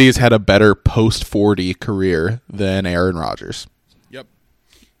 Tom Brady's had a better post-40 career than Aaron Rodgers. Yep.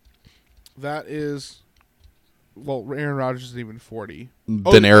 That is... Well, Aaron Rodgers isn't even 40.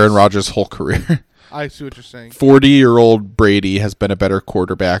 Than Aaron Rodgers' whole career. I see what you're saying. 40-year-old Brady has been a better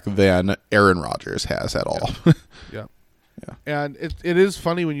quarterback than Aaron Rodgers has at all. Yeah. Yeah. And it is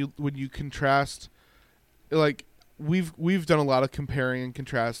funny when you contrast, like we've done a lot of comparing and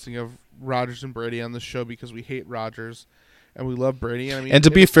contrasting of Rodgers and Brady on the show because we hate Rodgers and we love Brady. And I mean, and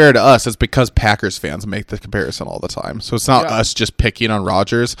to be fair to us, it's because Packers fans make the comparison all the time. So it's not us just picking on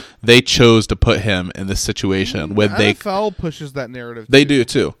Rodgers. They chose to put him in this situation when the NFL pushes that narrative. They do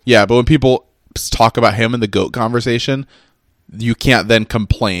too. Yeah, but when people talk about him in the GOAT conversation, you can't then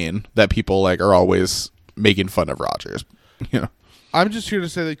complain that people are always making fun of Rodgers. You know, I'm just here to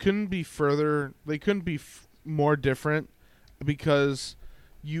say they couldn't be further. They couldn't be more different because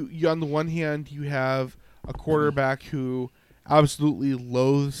you on the one hand you have a quarterback who absolutely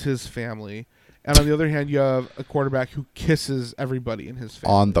loathes his family, and on the other hand you have a quarterback who kisses everybody in his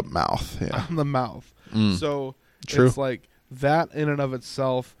family on the mouth. Yeah, on the mouth. So true. It's like that in and of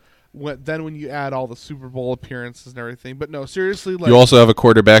itself. Then when you add all the Super Bowl appearances and everything, but no, seriously, you also have a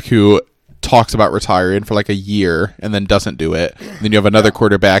quarterback who talks about retiring for a year and then doesn't do it. And then you have another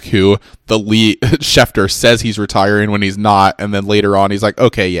quarterback who the lead Schefter says he's retiring when he's not, and then later on he's like,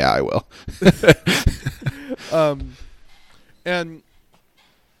 okay, yeah, I will. And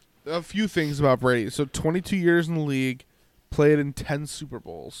a few things about Brady. So 22 years in the league, played in 10 Super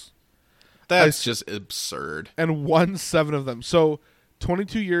Bowls. That's just absurd. And won 7 of them. So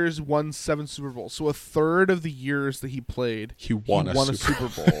 22 years, won 7 Super Bowls. So a third of the years that he played, he won a Super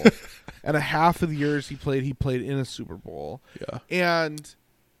Bowl. And a half of the years he played in a Super Bowl. Yeah. And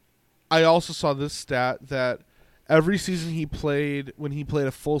I also saw this stat that every season he played, when he played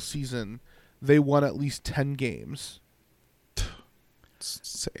a full season, they won at least 10 games. It's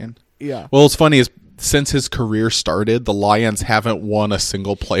insane. Yeah. Well, what's funny is since his career started, the Lions haven't won a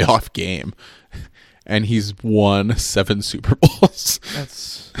single playoff game. And he's won 7 Super Bowls.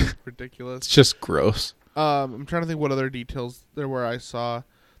 That's ridiculous. It's just gross. I'm trying to think what other details there were I saw.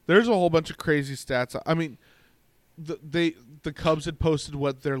 There's a whole bunch of crazy stats. I mean, the Cubs had posted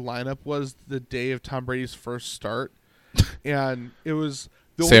what their lineup was the day of Tom Brady's first start, and it was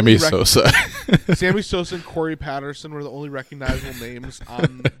Sammy Sosa. Sammy Sosa and Corey Patterson were the only recognizable names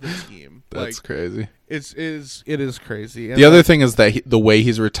on the team. That's crazy. It is crazy. And the other thing is that the way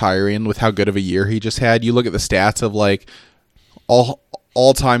he's retiring with how good of a year he just had, you look at the stats of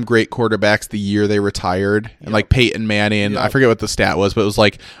all-time great quarterbacks the year they retired, and Peyton Manning, I forget what the stat was, but it was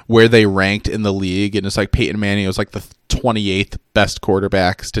where they ranked in the league, and it's Peyton Manning was the 28th best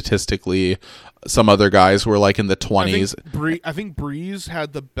quarterback statistically. Some other guys were in the 20s. I think Breeze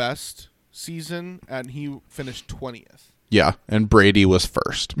had the best season, and he finished 20th. Yeah, and Brady was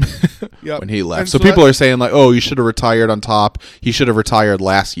first when he left. And so people are saying oh, you should have retired on top. He should have retired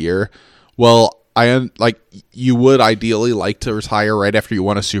last year. Well, you would ideally like to retire right after you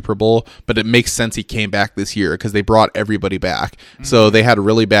won a Super Bowl, but it makes sense he came back this year because they brought everybody back. Mm-hmm. So they had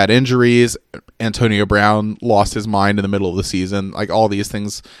really bad injuries. Antonio Brown lost his mind in the middle of the season. All these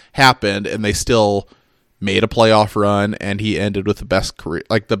things happened, and they still made a playoff run, and he ended with the best career,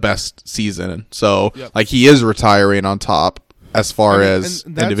 like the best season. So Yep. like he is retiring on top as far I mean, as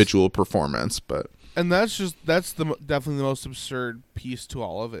and that's- individual performance. But And that's definitely the most absurd piece to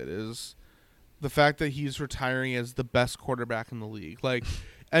all of it is the fact that he's retiring as the best quarterback in the league. Like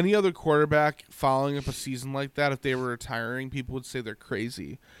any other quarterback following up a season like that, if they were retiring, people would say they're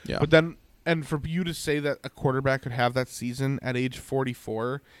crazy. yeah, But then, and for you to say that a quarterback could have that season at age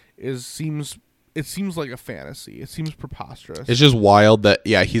 44 seems like a fantasy. It seems preposterous. it's just wild that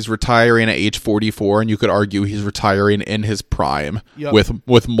he's retiring at age 44, and you could argue he's retiring in his prime Yep.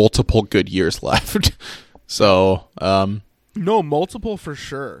 with multiple good years left. So No, multiple for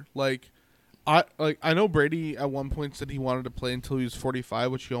sure. I know Brady at one point said he wanted to play until he was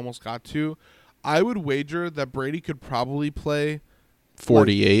 45, which he almost got to. I would wager that Brady could probably play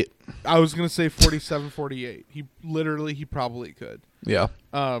 48. I was going to say 47, 48. He probably could. Yeah.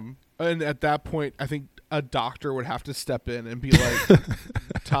 And at that point, I think a doctor would have to step in and be like,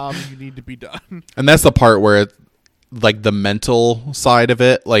 Tom, you need to be done. And that's the part where like the mental side of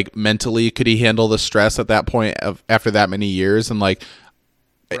it, like mentally, could he handle the stress at that point after that many years? And like,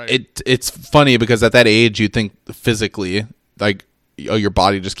 Right. it's funny because at that age, you think physically, like, oh, your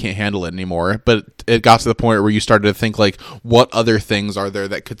body just can't handle it anymore. But it got to the point where you started to think like, what other things are there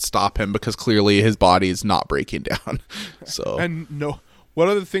that could stop him? Because clearly his body is not breaking down. So And what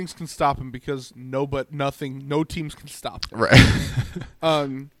other things can stop him? Because no teams can stop him. right. But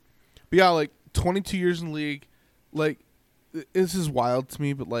yeah, like 22 years in the league, like this is wild to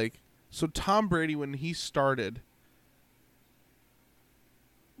me. But like, so Tom Brady, when he started,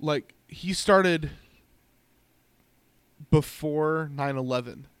 like he started before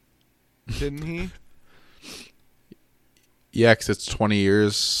 9/11, didn't he? Yeah, because it's 20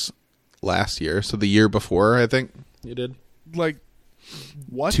 years last year. So the year before, I think you did. Like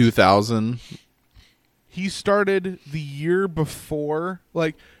what? 2000. He started the year before.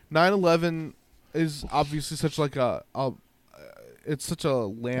 Like 9/11 is obviously such like it's such a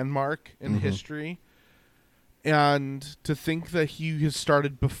landmark in history. And to think that he has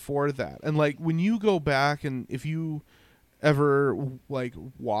started before that. And like when you go back and if you ever like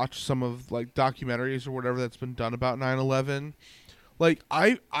watch some of like documentaries or whatever that's been done about 9/11, like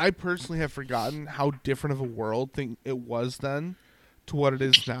I personally have forgotten how different of a world thing it was then to what it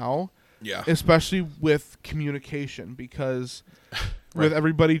is now. Yeah. Especially with communication, because with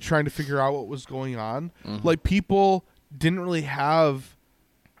everybody trying to figure out what was going on, like people didn't really have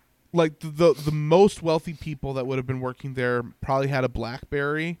like the most wealthy people that would have been working there probably had a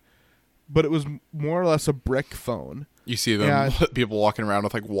BlackBerry, but it was more or less a brick phone. You see them people walking around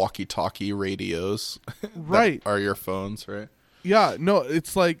with like walkie-talkie radios, Right? that are your phones, right? Yeah, no,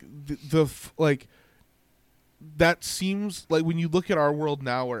 it's like like that seems like when you look at our world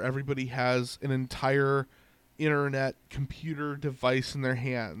now, where everybody has an entire internet computer device in their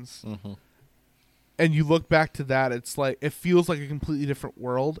hands. And you look back to that, it's like it feels like a completely different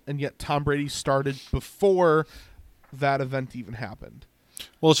world, and yet Tom Brady started before that event even happened.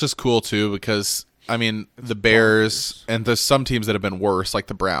 Well, it's just cool too because I mean the Bears and there's some teams that have been worse, like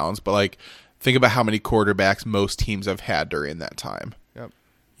the Browns, but like think about how many quarterbacks most teams have had during that time. Yep.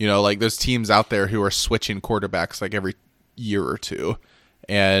 You know, like there's teams out there who are switching quarterbacks like every year or two,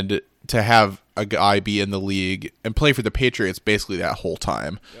 and to have a guy be in the league and play for the Patriots basically that whole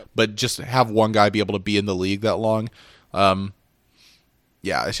time, but just have one guy be able to be in the league that long.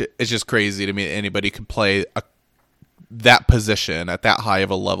 Yeah, it's just crazy to me that anybody could play that position at that high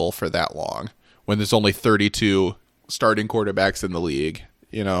of a level for that long when there's only 32 starting quarterbacks in the league,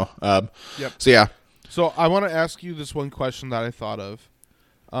 you know? Yep. So, yeah. So I want to ask you this one question that I thought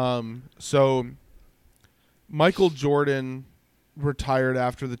of. So Michael Jordan retired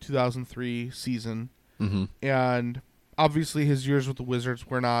after the 2003 season, and obviously his years with the Wizards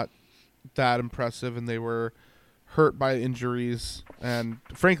were not that impressive, and they were hurt by injuries and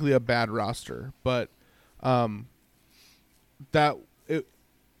frankly a bad roster. But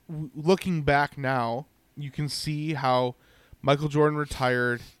looking back now, you can see how Michael Jordan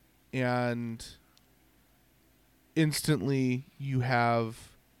retired, and instantly you have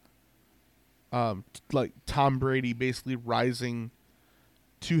like Tom Brady basically rising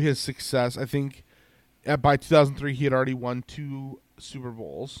to his success. I think by 2003 he had already won 2 Super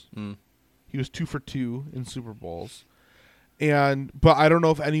Bowls. He was 2 for 2 in Super Bowls. But I don't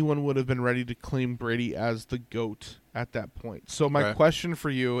know if anyone would have been ready to claim Brady as the GOAT at that point. So my question for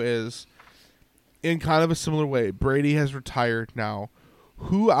you is, in kind of a similar way, Brady has retired now.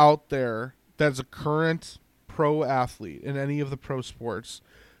 Who out there that's a current pro athlete in any of the pro sports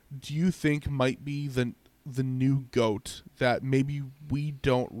do you think might be the new GOAT that maybe we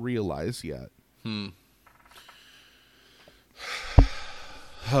don't realize yet?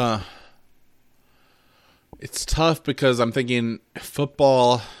 It's tough because I'm thinking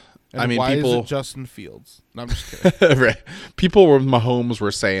football. And I mean, why people. is it Justin Fields? No, I'm just kidding. Right. People with Mahomes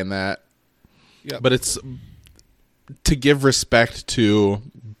were saying that. Yeah, But it's to give respect to,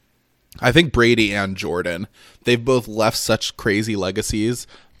 I think, Brady and Jordan. They've both left such crazy legacies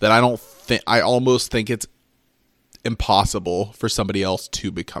that I almost think it's impossible for somebody else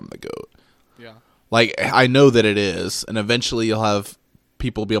to become the GOAT. yeah, Like, I know that it is, and eventually you'll have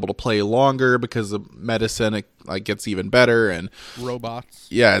people be able to play longer because of medicine. It like gets even better, and robots.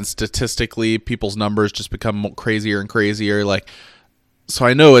 yeah, and statistically, people's numbers just become crazier and crazier. Like, so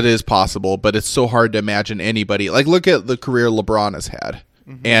I know it is possible, but it's so hard to imagine anybody. Like, look at the career LeBron has had,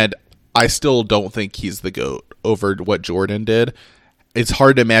 and I still don't think he's the GOAT over what Jordan did. It's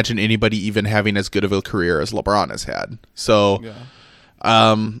hard to imagine anybody even having as good of a career as LeBron has had. So,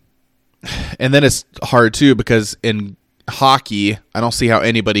 and then it's hard too because in hockey, I don't see how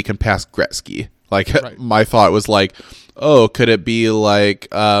anybody can pass Gretzky. Like, Right. My thought was like, oh, could it be like,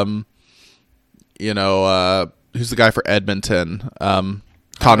 who's the guy for Edmonton?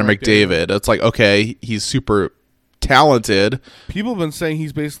 Connor McDavid. It's like, okay, he's super talented. People have been saying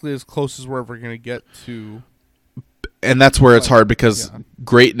he's basically as close as we're ever going to get to. And that's where it's hard because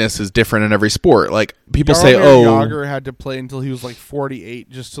greatness is different in every sport. Like, people Jaromir say, oh, Jagr had to play until he was like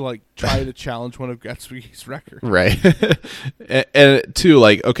 48 just to like try to challenge one of Gretzky's records. right. and too,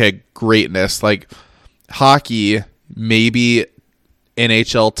 like, okay, greatness. Like, hockey, maybe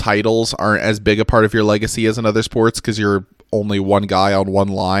NHL titles aren't as big a part of your legacy as in other sports because you're only one guy on one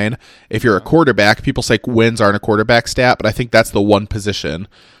line. If you're a quarterback, people say wins aren't a quarterback stat, but I think that's the one position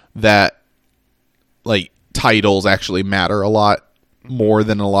that, like, titles actually matter a lot more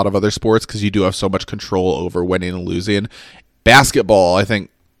than a lot of other sports because you do have so much control over winning and losing. Basketball, I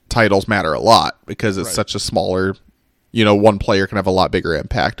think titles matter a lot because it's such a smaller, one player can have a lot bigger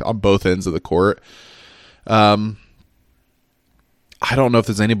impact on both ends of the court. I don't know if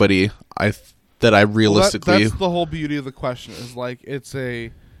there's anybody that I realistically. That's the whole beauty of the question is like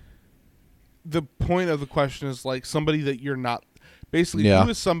the point of the question is like somebody that you're not basically who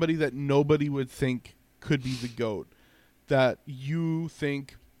is somebody that nobody would think could be the GOAT that you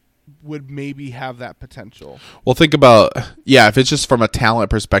think would maybe have that potential. Well, think about, if it's just from a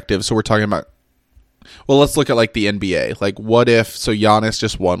talent perspective. So we're talking about, well, let's look at like the NBA. Like, what if, so Giannis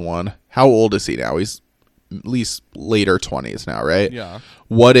just won one. How old is he now? He's at least later 20s now, right? Yeah.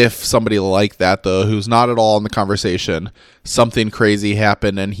 What if somebody like that, though, who's not at all in the conversation, something crazy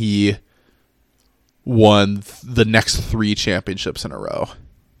happened and he won the next 3 championships in a row?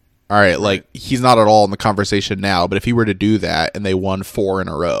 All right, like, he's not at all in the conversation now, but if he were to do that and they won 4 in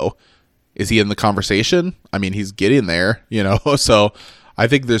a row, is he in the conversation? I mean, he's getting there, So I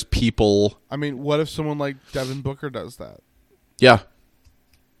think there's people. I mean, what if someone like Devin Booker does that? Yeah.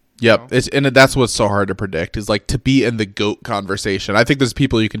 Yep. And that's what's so hard to predict is like to be in the GOAT conversation. I think there's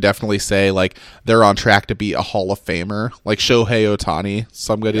people you can definitely say like they're on track to be a Hall of Famer, like Shohei Ohtani,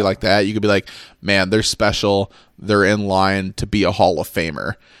 somebody like that. You could be like, man, they're special. They're in line to be a Hall of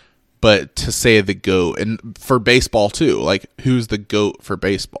Famer. But to say the GOAT, and for baseball too, like who's the GOAT for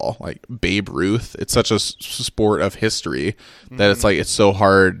baseball? Like Babe Ruth. It's such a sport of history that it's like it's so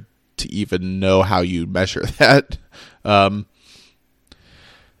hard to even know how you measure that.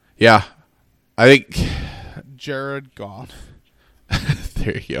 Yeah, I think Jared Goff.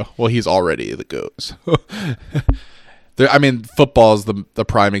 There you go. Well, he's already the GOAT. So. I mean, football is the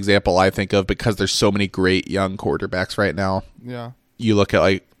prime example I think of because there's so many great young quarterbacks right now. Yeah, you look at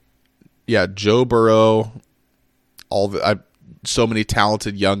like. Yeah, Joe Burrow, so many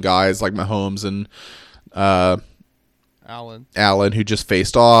talented young guys like Mahomes and Allen who just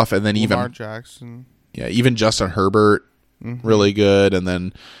faced off, and then Lamar Jackson. Yeah, even Justin Herbert, really good, and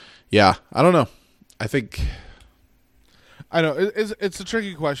then I don't know. I know it's a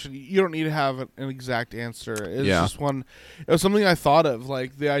tricky question. You don't need to have an exact answer. It's just one. It was something I thought of,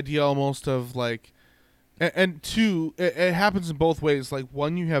 like the idea almost of like. And two, it happens in both ways. Like,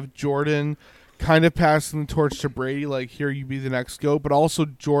 one, you have Jordan kind of passing the torch to Brady, like, here you be the next GOAT, but also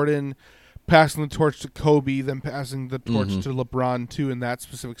Jordan passing the torch to Kobe, then passing the torch to LeBron, too, in that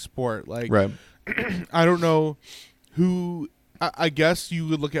specific sport. Like, I don't know who, I guess you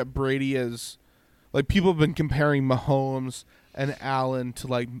would look at Brady as, like, people have been comparing Mahomes and Allen to,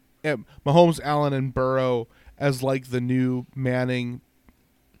 like, Mahomes, Allen, and Burrow as, like, the new Manning,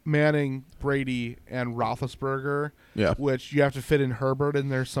 Brady, and Roethlisberger, which you have to fit in Herbert in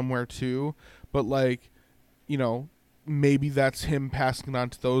there somewhere too. But like, maybe that's him passing it on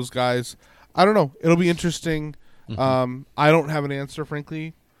to those guys. I don't know. It'll be interesting. I don't have an answer,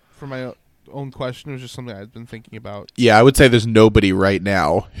 frankly, for own question. It was just something I've been thinking about. Yeah, I would say there's nobody right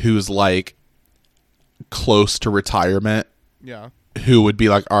now who's like close to retirement. Yeah. Who would be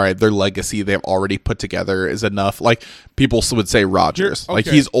like, all right, their legacy they've already put together is enough. Like people would say Rodgers. Okay. Like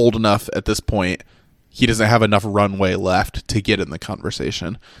he's old enough at this point. He doesn't have enough runway left to get in the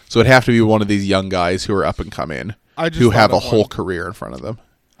conversation. So it'd have to be one of these young guys who are up and coming, who have a whole career in front of them.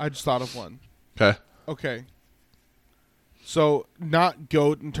 I just thought of one. Okay. So not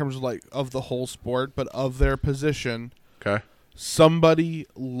GOAT in terms of like of the whole sport, but of their position. Okay. Somebody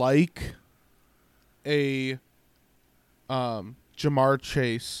like a Jamar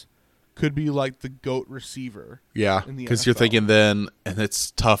Chase could be like the GOAT receiver. Yeah, in the because you're NFL. thinking then, and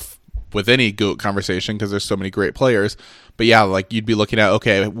it's tough with any GOAT conversation because there's so many great players. But yeah, like you'd be looking at,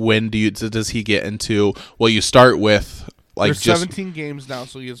 okay, when does he get into? Well, you start with like There's just 17 games now,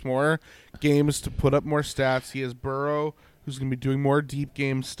 so he has more games to put up more stats. He has Burrow, who's going to be doing more deep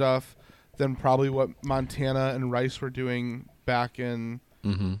game stuff than probably what Montana and Rice were doing back in,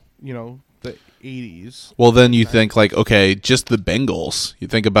 the 80s. Well, then you think like, okay, just the Bengals. You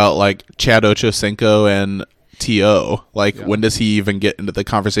think about like Chad Ochocinco and T.O. Like, when does he even get into the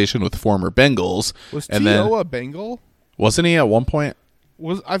conversation with former Bengals? Was and T.O. then, a Bengal? wasn't he at one point?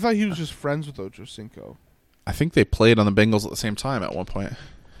 I thought he was just friends with Ochocinco. I think they played on the Bengals at the same time at one point.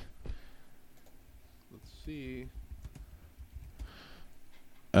 Let's see.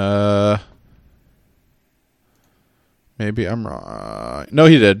 Maybe I'm wrong. No,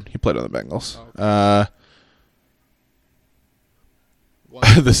 he did. He played on the Bengals.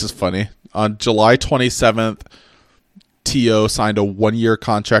 This is funny. On July 27th, T.O. signed a 1-year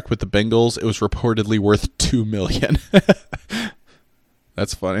contract with the Bengals. It was reportedly worth $2 million.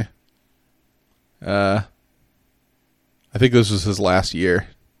 That's funny. I think this was his last year.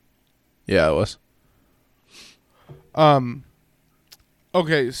 Yeah, it was.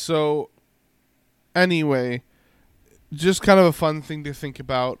 Okay, so anyway, just kind of a fun thing to think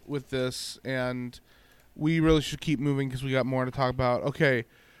about with this, and we really should keep moving because we got more to talk about. Okay,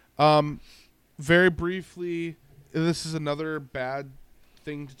 very briefly, this is another bad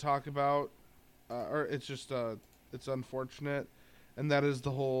thing to talk about, or it's just it's unfortunate, and that is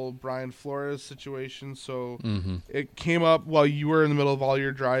the whole Brian Flores situation. So it came up while you were in the middle of all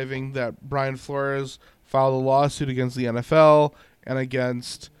your driving that Brian Flores filed a lawsuit against the NFL and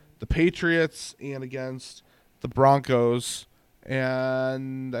against the Patriots and against the Broncos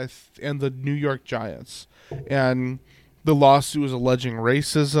and the New York Giants. And the lawsuit was alleging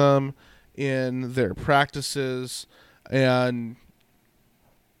racism in their practices, and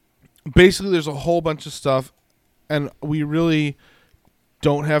basically there's a whole bunch of stuff, and we really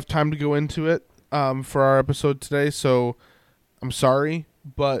don't have time to go into it for our episode today, so I'm sorry,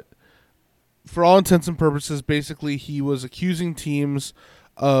 but for all intents and purposes, basically he was accusing teams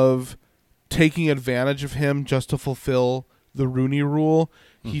of taking advantage of him just to fulfill the Rooney Rule.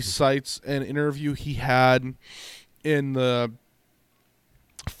 He cites an interview he had in the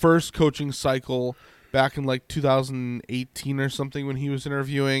first coaching cycle back in like 2018 or something when he was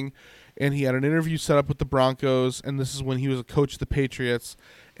interviewing, and he had an interview set up with the Broncos, and this is when he was a coach of the Patriots,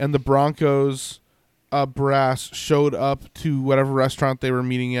 and the Broncos brass showed up to whatever restaurant they were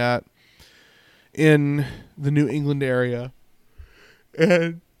meeting at in the New England area,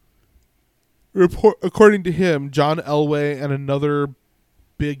 and according to him, John Elway and another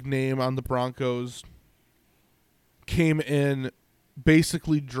big name on the Broncos came in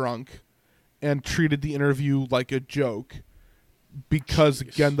basically drunk and treated the interview like a joke because,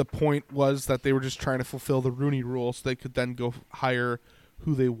 again, the point was that they were just trying to fulfill the Rooney Rule so they could then go hire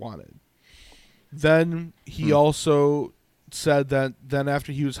who they wanted. Then he also said that then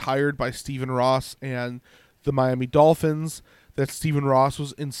after he was hired by Stephen Ross and the Miami Dolphins, that Stephen Ross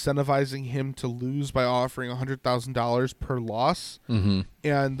was incentivizing him to lose by offering $100,000 per loss.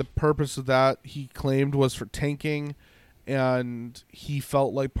 And the purpose of that, he claimed, was for tanking, and he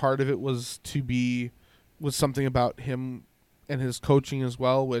felt like part of it was something about him and his coaching as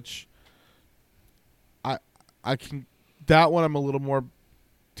well, which I can, that one I'm a little more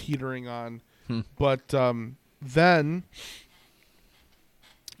teetering on. But then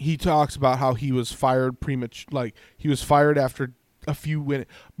he talks about how he was fired he was fired after a few wins.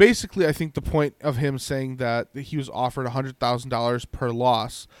 Basically, I think the point of him saying that he was offered $100,000 per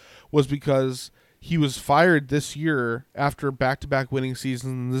loss was because he was fired this year after back-to-back winning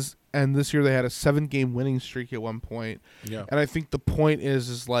seasons, and this year they had a 7-game winning streak at one point. Yeah. And I think the point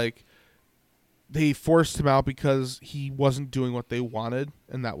is like they forced him out because he wasn't doing what they wanted,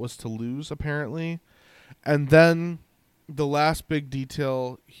 and that was to lose, apparently. And then the last big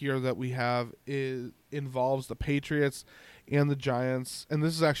detail here that we have involves the Patriots and the Giants, and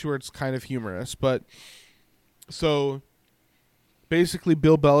this is actually where it's kind of humorous, but so basically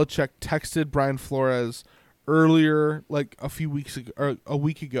Bill Belichick texted Brian Flores earlier, like a few weeks ago, or a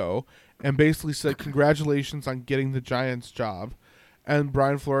week ago, and basically said, congratulations on getting the Giants job. And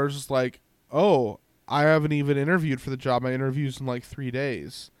Brian Flores was like, oh, I haven't even interviewed for the job. My interview's in like 3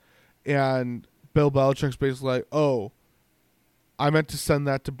 days. And Bill Belichick's basically like, oh, I meant to send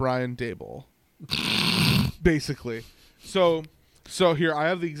that to Brian Dable. Basically. So here, I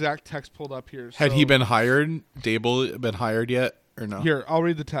have the exact text pulled up here. Had he been hired? Dable been hired yet or no? Here, I'll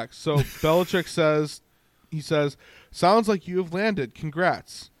read the text. So Belichick says, sounds like you have landed.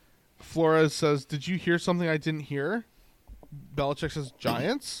 Congrats. Flores says, did you hear something I didn't hear? Belichick says,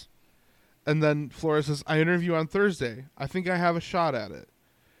 Giants? And then Flores says, I interview on Thursday. I think I have a shot at it.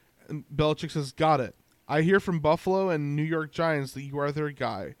 And Belichick says, got it. I hear from Buffalo and New York Giants that you are their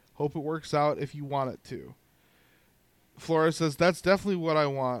guy. Hope it works out if you want it to. Flores says, that's definitely what I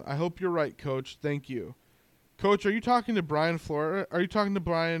want. I hope you're right, Coach. Thank you. Coach, are you talking to Brian Flores? Are you talking to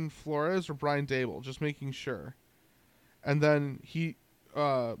Brian Flores or Brian Dable? Just making sure. And then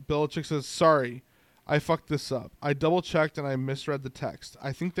Belichick says, sorry, I fucked this up. I double checked and I misread the text.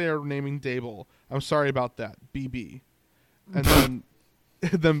 I think they are naming Dable. I'm sorry about that. BB. And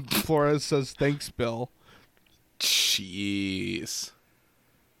then Flores says, thanks, Bill. Jeez.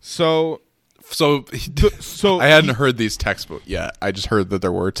 So I hadn't heard these texts yet. I just heard that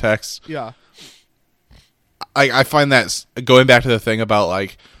there were texts. Yeah. I find that going back to the thing about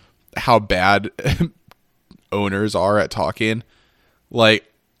like how bad owners are at talking, like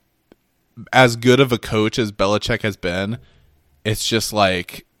as good of a coach as Belichick has been, it's just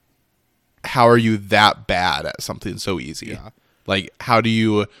like, how are you that bad at something so easy? Yeah. Like, how do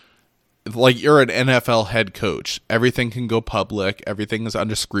you, like, you're an NFL head coach. Everything can go public. Everything is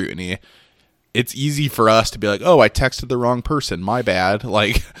under scrutiny. It's easy for us to be like, oh, I texted the wrong person. My bad.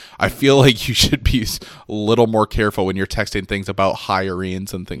 Like, I feel like you should be a little more careful when you're texting things about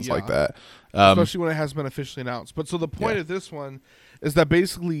hirings and things like that. Especially when it hasn't been officially announced. But so the point of this one is that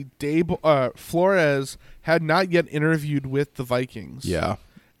basically Flores had not yet interviewed with the Vikings. Yeah.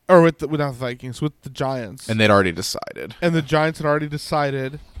 Or not the Vikings, with the Giants. And they'd already decided. And the Giants had already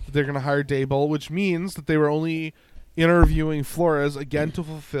decided that they're going to hire Dable, which means that they were only interviewing Flores again to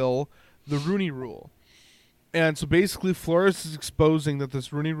fulfill the Rooney Rule. And so basically Flores is exposing that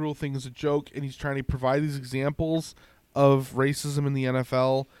this Rooney Rule thing is a joke, and he's trying to provide these examples of racism in the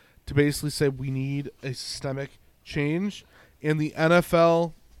NFL to basically say we need a systemic change. And the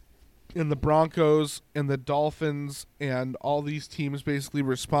NFL and the Broncos and the Dolphins and all these teams basically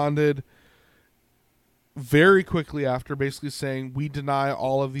responded very quickly after, basically saying we deny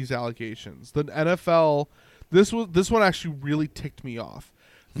all of these allegations. The NFL, this one actually really ticked me off.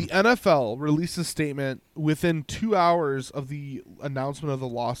 The NFL released a statement within 2 hours of the announcement of the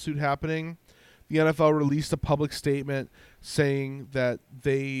lawsuit happening. The NFL released a public statement saying that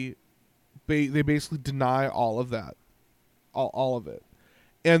they basically deny all of that, all of it.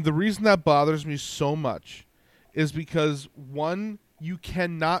 And the reason that bothers me so much is because, one, you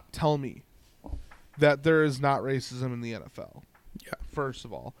cannot tell me that there is not racism in the NFL. Yeah. First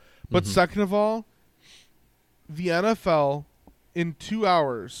of all. But second of all, the NFL in 2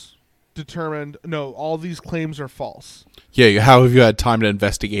 hours determined, no, all these claims are false. Yeah, how have you had time to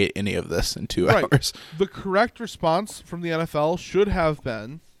investigate any of this in 2 hours? The correct response from the NFL should have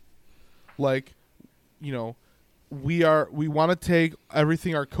been, like, you know, we want to take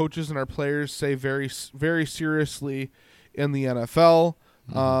everything our coaches and our players say very, very seriously in the NFL.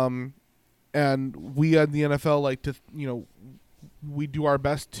 And we at the NFL like to, you know, we do our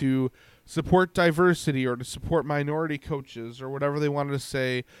best to support diversity or to support minority coaches or whatever they wanted to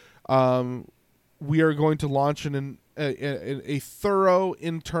say. We are going to launch a thorough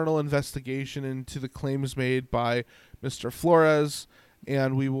internal investigation into the claims made by Mr. Flores,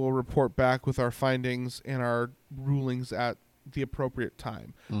 and we will report back with our findings and our rulings at the appropriate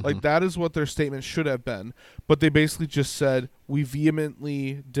time. Like, that is what their statement should have been. But they basically just said, we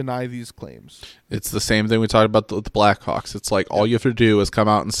vehemently deny these claims. It's the same thing we talked about with the Blackhawks. It's like, all you have to do is come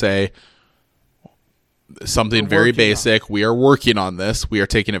out and say something very basic. We are working on this. We are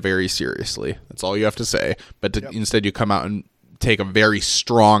taking it very seriously. That's all you have to say. But instead you come out and take a very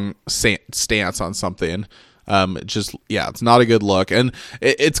strong stance on something. It's not a good look. And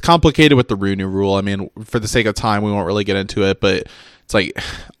it's complicated with the Rooney Rule. I mean, for the sake of time, we won't really get into it, but it's like,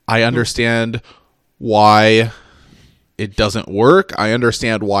 I understand why it doesn't work. I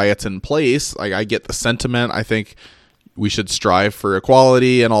understand why it's in place. Like, I get the sentiment. I think we should strive for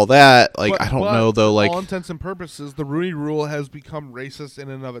equality and all that. Like, I don't know though, like, all intents and purposes, the Rooney Rule has become racist in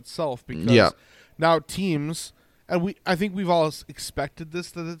and of itself because now teams and I think we've all expected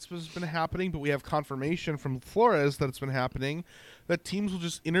this, that it's been happening, but we have confirmation from Flores that it's been happening, that teams will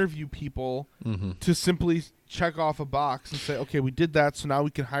just interview people to simply check off a box and say, okay, we did that, so now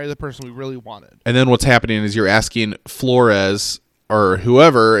we can hire the person we really wanted. And then what's happening is you're asking Flores or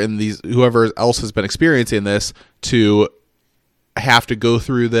whoever else has been experiencing this to have to go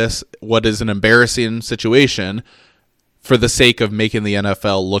through this, what is an embarrassing situation, for the sake of making the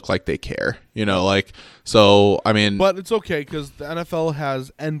NFL look like they care, so I mean, but it's okay because the NFL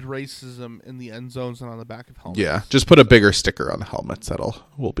has end racism in the end zones and on the back of helmets. Yeah, just put a bigger sticker on the helmets.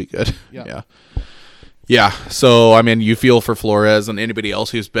 Will be good. Yeah. Yeah. So I mean, you feel for Flores and anybody else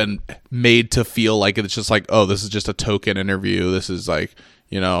who's been made to feel like it's just like, oh, this is just a token interview. This is like,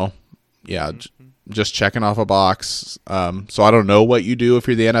 just checking off a box. So I don't know what you do if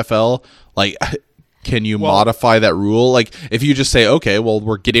you're the NFL. Like, can you modify that rule? Like, if you just say, okay, well,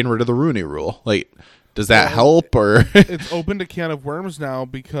 we're getting rid of the Rooney Rule, like, does that help? Or it's opened a can of worms now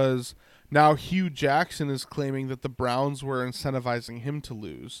because now Hugh Jackson is claiming that the Browns were incentivizing him to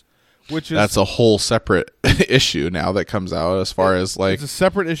lose, that's a whole separate issue now that comes out as far as like it's a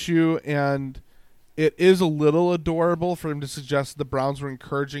separate issue, and it is a little adorable for him to suggest the Browns were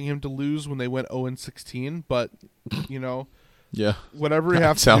encouraging him to lose when they went 0-16, but yeah, whatever you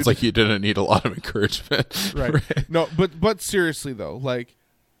have to sounds do like you didn't need a lot of encouragement. Right. No, but seriously though, like,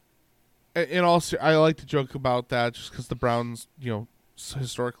 I like to joke about that just because the Browns,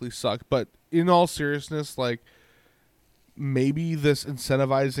 historically suck. But in all seriousness, like, maybe this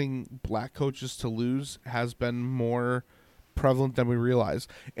incentivizing black coaches to lose has been more prevalent than we realize.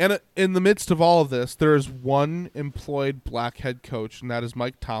 And in the midst of all of this, there is one employed black head coach, and that is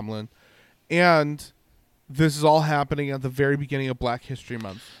Mike Tomlin. And this is all happening at the very beginning of Black History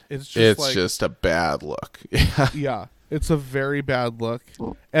Month. It's just a bad look. Yeah, it's a very bad look.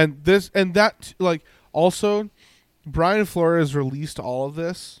 And that also, Brian Flores released all of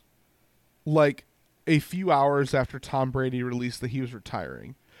this like a few hours after Tom Brady released that he was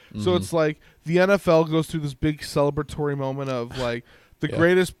retiring. So it's like the NFL goes through this big celebratory moment of like the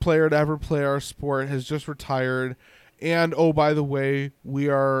greatest player to ever play our sport has just retired. And, oh, by the way, we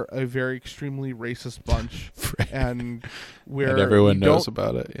are a very extremely racist bunch. And everyone knows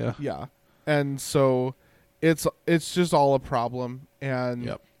about it, yeah. Yeah. And so it's just all a problem.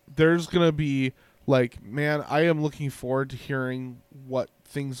 And there's going to be, like, man, I am looking forward to hearing what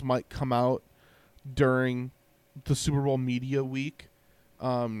things might come out during the Super Bowl media week,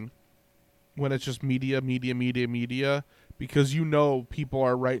 when it's just media, because people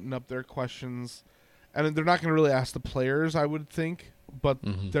are writing up their questions. And they're not going to really ask the players, I would think, but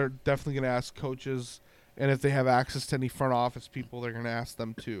they're definitely going to ask coaches. And if they have access to any front office people, they're going to ask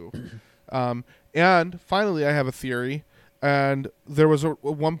them too. And finally, I have a theory. And there was at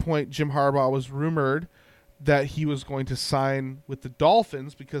one point, Jim Harbaugh was rumored that he was going to sign with the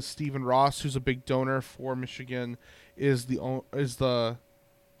Dolphins because Stephen Ross, who's a big donor for Michigan, is the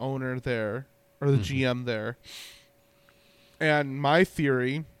owner there, or the GM there. And my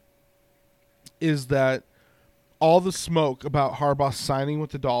theory is that all the smoke about Harbaugh signing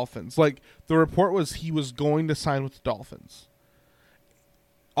with the Dolphins, like the report was he was going to sign with the Dolphins.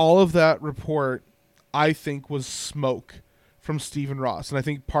 All of that report, I think, was smoke from Stephen Ross. And I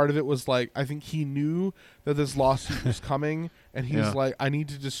think part of it was like, I think he knew that this lawsuit was coming, and he's like, I need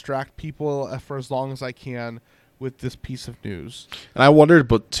to distract people for as long as I can with this piece of news. And I wondered,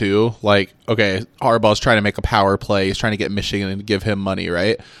 but too, like, okay, Harbaugh's trying to make a power play. He's trying to get Michigan to give him money,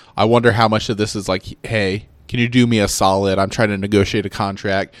 right? I wonder how much of this is like, hey, can you do me a solid? I'm trying to negotiate a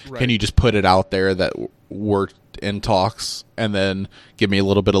contract. Right. Can you just put it out there that we're in talks and then give me a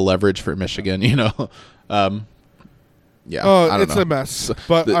little bit of leverage for Michigan, Yeah. Oh, it's a mess.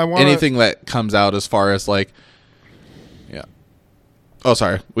 But I want anything that comes out as far as like, yeah. Oh,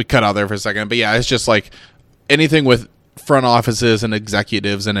 sorry. We cut out there for a second. But yeah, it's just like anything with front offices and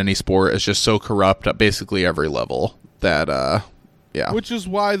executives in any sport is just so corrupt at basically every level that, yeah. Which is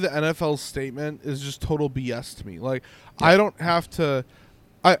why the NFL's statement is just total BS to me. Like, I don't have to,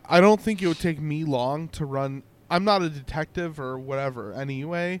 I don't think it would take me long to run. I'm not a detective or whatever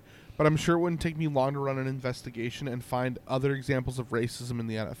anyway, but I'm sure it wouldn't take me long to run an investigation and find other examples of racism in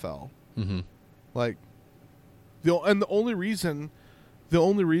the NFL. Mm-hmm. Like, the only reason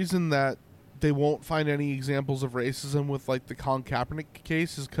that they won't find any examples of racism with like the Colin Kaepernick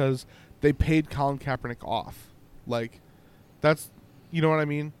case is because they paid Colin Kaepernick off. Like, that's, you know what I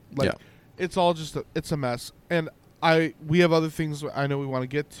mean? Like, it's all just it's a mess. And we have other things I know we want to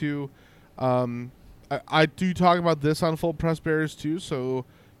get to. I do talk about this on Full Press Bears too, so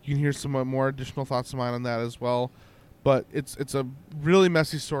you can hear some more additional thoughts of mine on that as well. But it's a really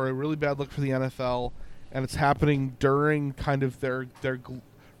messy story, really bad look for the NFL, and it's happening during kind of their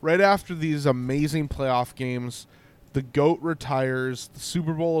right after these amazing playoff games. The GOAT retires, the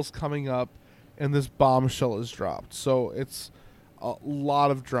Super Bowl is coming up, and this bombshell is dropped. So it's a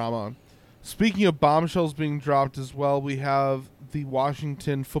lot of drama. Speaking of bombshells being dropped as well, we have the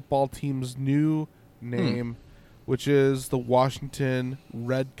Washington football team's new name, which is the Washington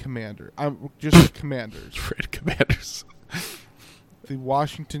Red Commander. Just Commanders. Red Commanders. The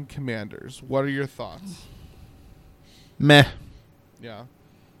Washington Commanders. What are your thoughts? Meh. Yeah.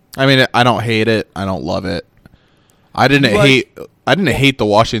 I mean, I don't hate it. I don't love it. I didn't hate the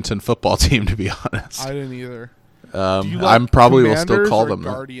Washington football team, to be honest. I didn't either. I'm probably will still call them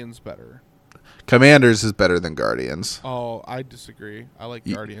Guardians better. Commanders is better than Guardians. Oh, I disagree. I like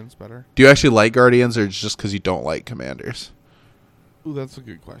Guardians better. Do you actually like Guardians, or just because you don't like Commanders? Ooh, that's a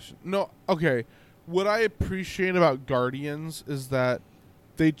good question. No, okay. What I appreciate about Guardians is that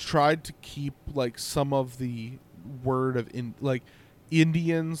they tried to keep like some of the word of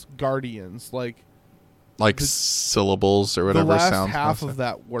Indians, Guardians, like syllables or whatever. The last sounds half of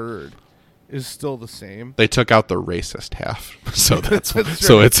that word is still the same. They took out the racist half, so that's right.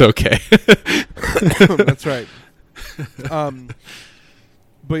 So it's okay. That's right.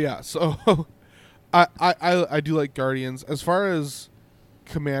 But yeah, so I do like Guardians. As far as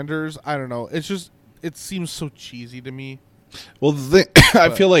Commanders, I don't know. It's just it seems so cheesy to me. Well, I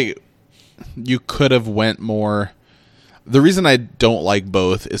feel like you could have went more. The reason I don't like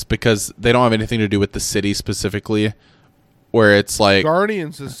both is because they don't have anything to do with the city specifically, where it's like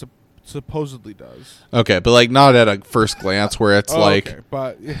Guardians is supposedly does. Okay, but like not at a first glance where it's okay,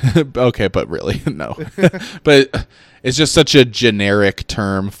 but okay, but really no. But it's just such a generic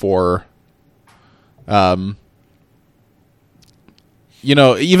term for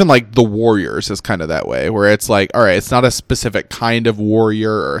even like the Warriors is kind of that way, where it's like, all right, it's not a specific kind of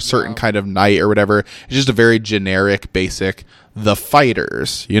warrior or a certain kind of knight or whatever. It's just a very generic, basic, the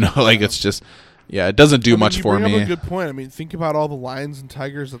fighters, it's just, it doesn't do much for me. You bring up a good point. I mean, think about all the lions and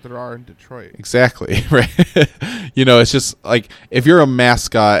tigers that there are in Detroit. Exactly, right? It's just like if you're a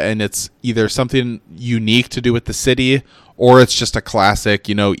mascot and it's either something unique to do with the city or it's just a classic,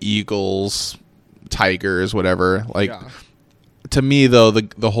 eagles, tigers, whatever, to me, though,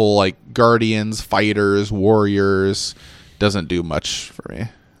 the whole like guardians, fighters, warriors doesn't do much for me.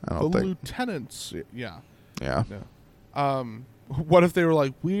 I don't think. Lieutenants, yeah. What if they were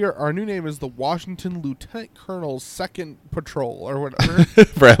like, our new name is the Washington Lieutenant Colonel's Second Patrol or whatever?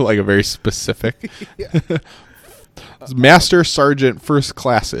 Right, like a very specific. Master Sergeant First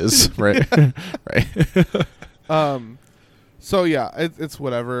Classes, right? Right. So yeah, it's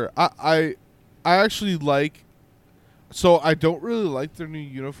whatever. I actually like. So I don't really like their new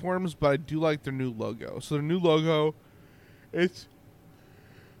uniforms, but I do like their new logo. So their new logo, it's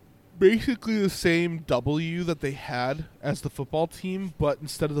basically the same W that they had as the football team, but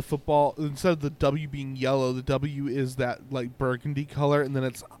instead of the W being yellow, the W is that like burgundy color, and then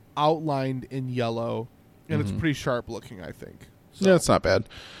it's outlined in yellow, and it's pretty sharp looking, I think. So. Yeah, it's not bad.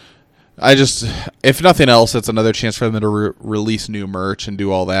 I just, if nothing else, it's another chance for them to release new merch and do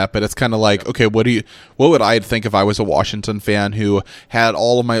all that. But it's kind of like, okay, what would I think if I was a Washington fan who had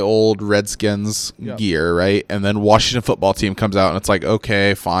all of my old Redskins gear, right? And then Washington football team comes out and it's like,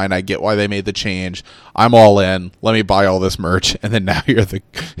 okay, fine, I get why they made the change. I'm all in. Let me buy all this merch. And then now you're the,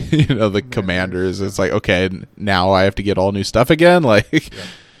 the Commanders. It's like, okay, now I have to get all new stuff again. Like,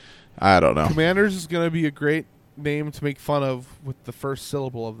 I don't know. Commanders is going to be a great name to make fun of with the first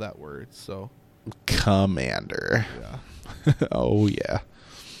syllable of that word. So Commander. Yeah. Oh yeah.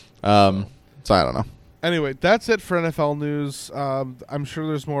 So I don't know. Anyway, that's it for NFL news. I'm sure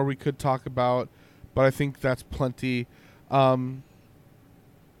there's more we could talk about, but I think that's plenty. We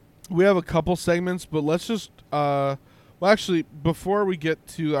have a couple segments, but let's just actually, before we get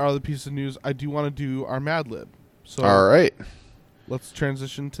to our other piece of news, I do want to do our Mad Lib. So all right. Let's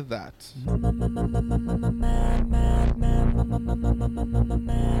transition to that.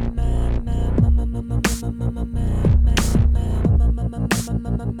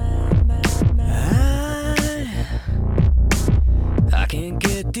 I can't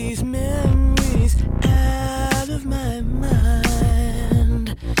get these memories out of my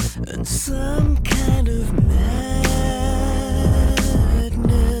mind, and some kind of madness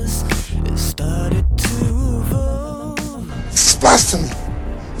has started to evolve. This is blasphemy.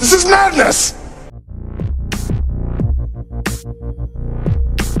 This is madness.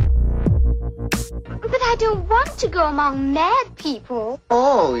 But I don't want to go among mad people.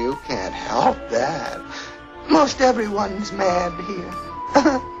 Oh, you can't help that. Most everyone's mad here.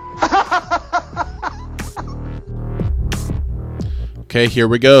 Okay, here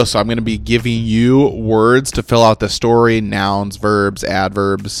we go. So I'm going to be giving you words to fill out the story: nouns, verbs,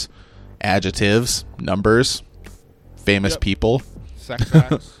 adverbs, adjectives, numbers, famous people. Sex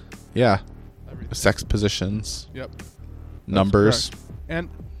acts. Yeah. Everything. Sex positions. Yep. Numbers. Correct. And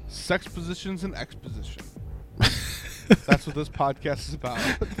sex positions and exposition. That's what this podcast is about.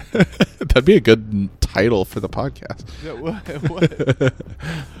 That'd be a good title for the podcast. Yeah, it would.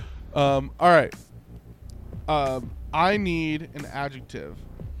 All right. I need an adjective.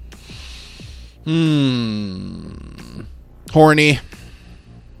 Horny.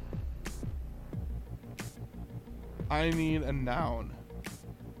 I need a noun.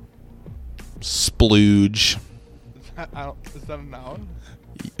 Splooge. Is that a noun?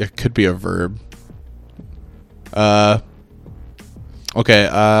 It could be a verb. Okay.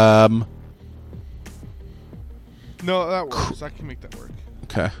 No, that works. I can make that work.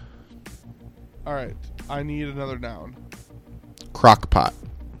 Okay. All right. I need another noun. Crockpot.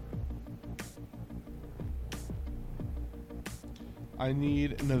 I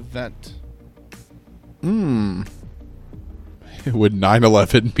need an event. Would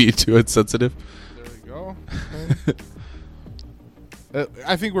 9/11 be too insensitive? There we go. Okay.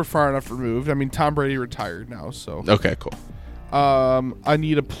 I think we're far enough removed. I mean, Tom Brady retired now, so. Okay, cool. I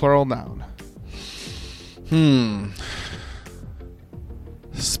need a plural noun.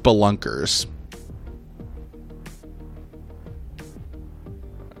 Spelunkers.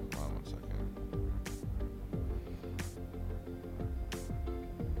 Hold on 1 second.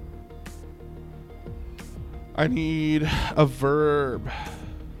 I need a verb.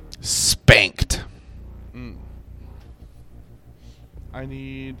 Spanked. I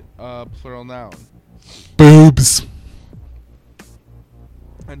need a plural noun. Boobs.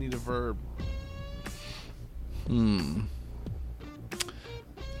 I need a verb.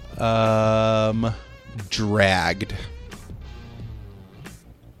 Dragged.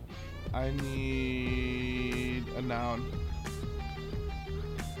 I need a noun.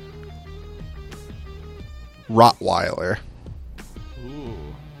 Rottweiler. Ooh.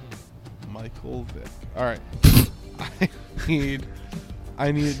 Michael Vick. All right.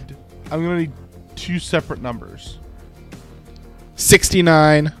 I'm going to need two separate numbers.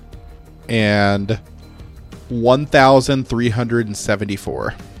 69 and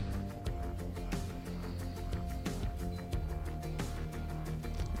 1,374.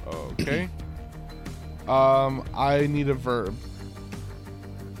 Okay. I need a verb.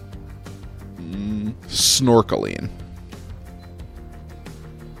 Snorkeling.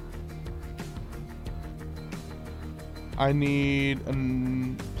 I need a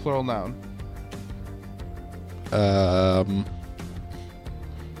plural noun.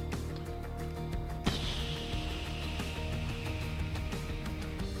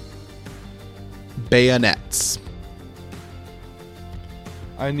 Bayonets.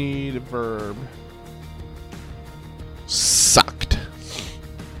 I need a verb. Sucked.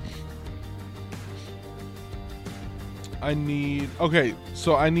 I need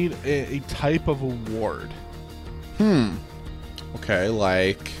so I need a type of award. Okay,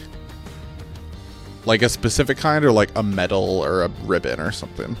 like a specific kind, or like a medal or a ribbon or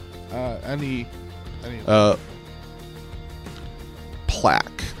something. Any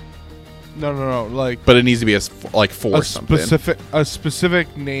plaque. No. Like, but it needs to be for something. A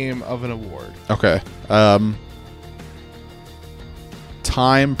specific name of an award. Okay.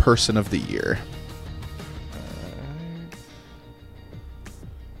 Time Person of the Year.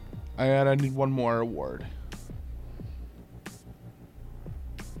 And I need one more award.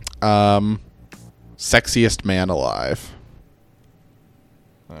 Sexiest Man Alive.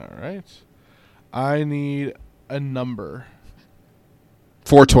 All right. I need a number.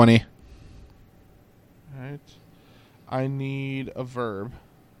 420. All right. I need a verb.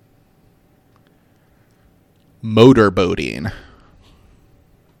 Motorboating.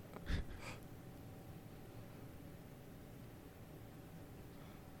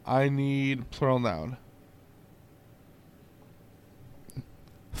 I need plural noun.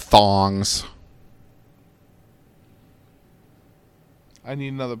 Thongs. I need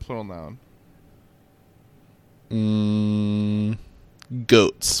another plural noun.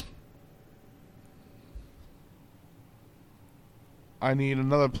 Goats. I need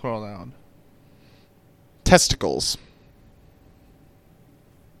another plural noun. Testicles.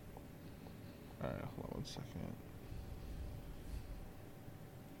 All right, hold on 1 second.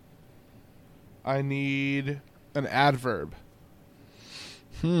 I need an adverb.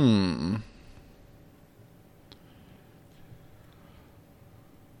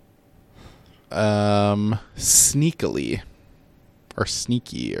 Sneakily. Or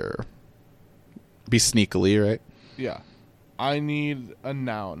sneaky, or be sneakily, right? Yeah. I need a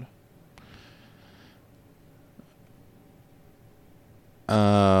noun.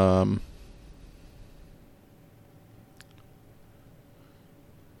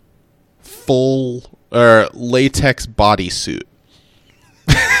 Full or latex bodysuit.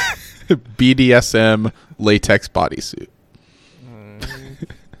 BDSM latex bodysuit.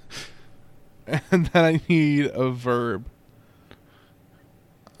 And then I need a verb.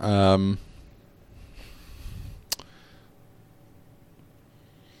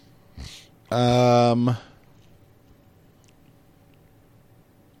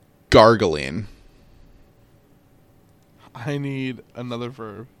 Gargling. I need another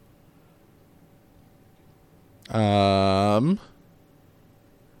verb.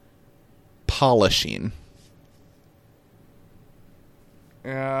 Polishing.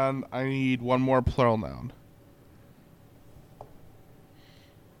 And I need one more plural noun.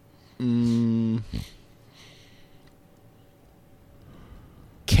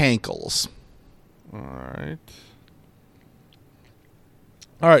 Cankles.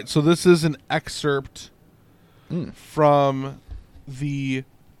 All right, so this is an excerpt from the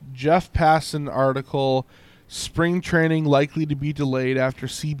Jeff Passan article, Spring Training Likely to be Delayed After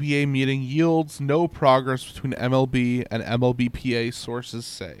CBA Meeting Yields No Progress Between MLB and MLBPA, sources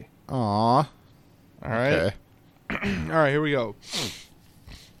say. Aww. All right. Okay. All right, here we go.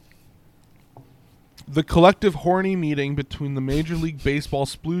 The collective horny meeting between the Major League Baseball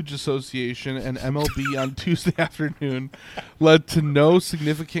Splooge Association and MLB on Tuesday afternoon led to no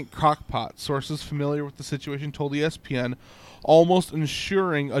significant crockpot, sources familiar with the situation told ESPN, almost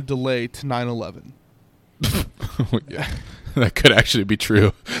ensuring a delay to 9/11. Yeah, that could actually be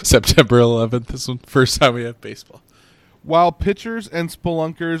true. September 11th, this one, first time we have baseball. While pitchers and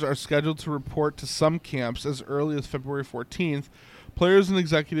spelunkers are scheduled to report to some camps as early as February 14th, players and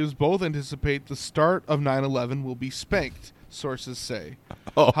executives both anticipate the start of 9/11 will be spanked, sources say.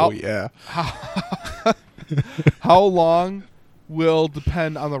 Yeah. How long will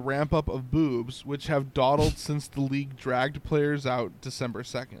depend on the ramp-up of boobs, which have dawdled since the league dragged players out December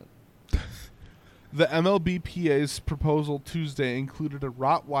 2nd. The MLBPA's proposal Tuesday included a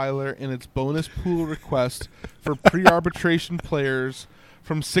Rottweiler in its bonus pool request for pre-arbitration players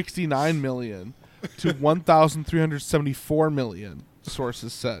from $69 million to $1,374 million,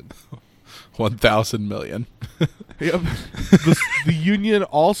 sources said. 1,000 million. Yep. The union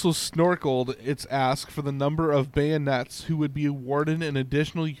also snorkeled its ask for the number of bayonets who would be awarded an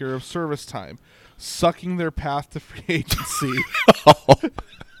additional year of service time, sucking their path to free agency.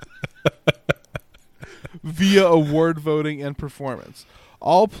 Via award voting and performance.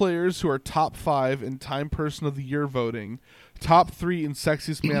 All players who are top 5 in Time Person of the Year voting, top 3 in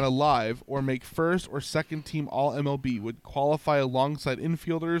Sexiest Man Alive, or make first or second team All-MLB would qualify alongside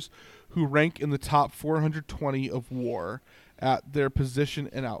infielders who rank in the top 420 of WAR at their position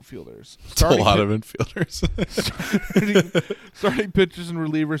and outfielders. It's a lot of infielders. starting pitchers and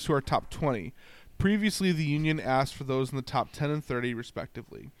relievers who are top 20. Previously, the union asked for those in the top 10 and 30,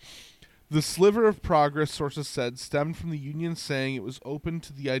 respectively. The sliver of progress, sources said, stemmed from the union saying it was open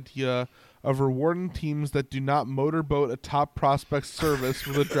to the idea of rewarding teams that do not motorboat a top prospect service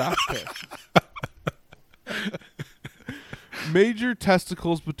with a draft pick. Major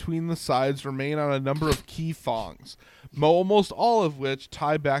testicles between the sides remain on a number of key thongs, almost all of which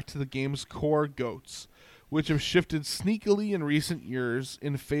tie back to the game's core goats, which have shifted sneakily in recent years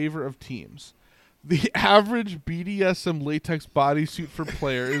in favor of teams. The average BDSM latex bodysuit for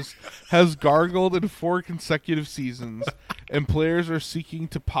players has gargled in 4 consecutive seasons, and players are seeking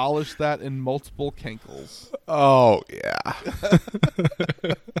to polish that in multiple cankles. Oh,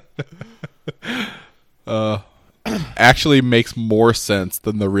 yeah. Actually makes more sense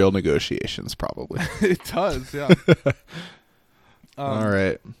than the real negotiations, probably. It does, yeah. All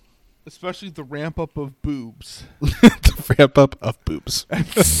right. Especially the ramp-up of boobs. The ramp-up of boobs. And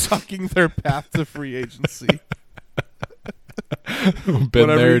sucking their path to free agency. Been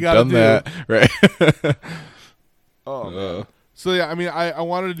there, done that. Right. So, yeah, I mean, I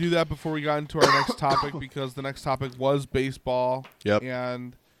wanted to do that before we got into our next topic because the next topic was baseball. Yep.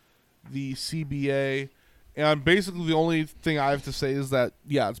 And the CBA. And basically the only thing I have to say is that,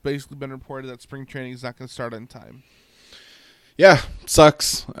 yeah, it's basically been reported that spring training is not going to start on time. Yeah,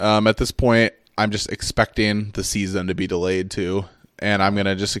 sucks. At this point, I'm just expecting the season to be delayed too, and I'm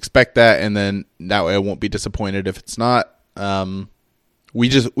gonna just expect that, and then that way I won't be disappointed if it's not.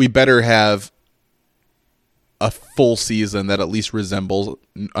 We better have a full season that at least resembles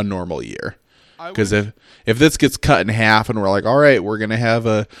a normal year. Because if this gets cut in half and we're like, all right, we're gonna have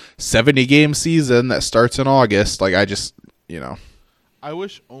a 70 game season that starts in August, like I just, I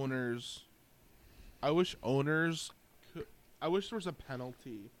wish owners I wish there was a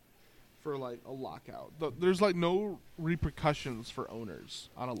penalty for like a lockout. There's like no repercussions for owners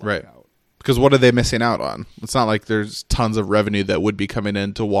on a lockout. Right. Because what are they missing out on? It's not like there's tons of revenue that would be coming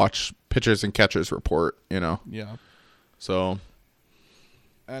in to watch pitchers and catchers report, Yeah. So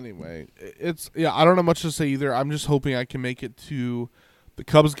anyway, I don't know much to say either. I'm just hoping I can make it to the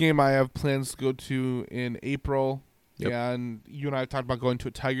Cubs game. I have plans to go to in April. Yep. And you and I have talked about going to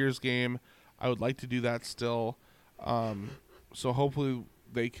a Tigers game. I would like to do that still. So hopefully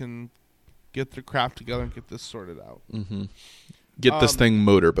they can get their crap together and get this sorted out. Mm-hmm. Get this thing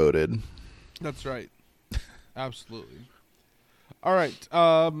motorboated. That's right. Absolutely. All right.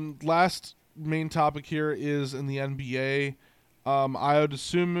 Last main topic here is in the NBA. Io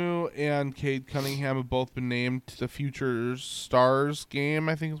DeSumo and Cade Cunningham have both been named to the Future Stars game,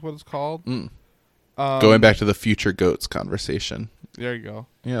 I think is what it's called. Going back to the future GOATs conversation. There you go.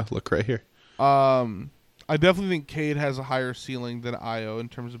 Yeah, look right here. I definitely think Cade has a higher ceiling than Io in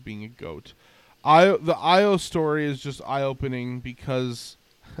terms of being a GOAT. The Io story is just eye-opening because...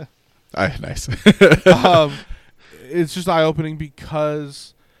 Nice. It's just eye-opening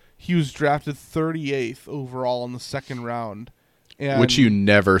because he was drafted 38th overall in the second round. Which you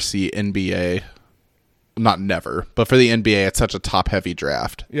never see NBA... Not never, but for the NBA, it's such a top-heavy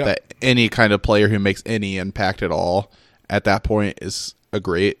draft that any kind of player who makes any impact at all at that point is a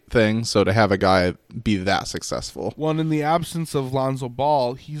great thing. So to have a guy be that successful. Well, in the absence of Lonzo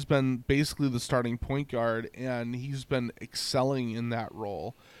Ball, he's been basically the starting point guard, and he's been excelling in that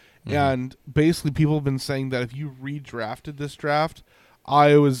role. Mm-hmm. And basically, people have been saying that if you redrafted this draft,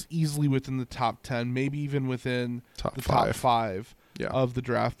 Io is easily within the top 10, maybe even within top five of the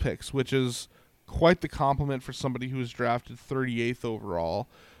draft picks, which is quite the compliment for somebody who was drafted 38th overall.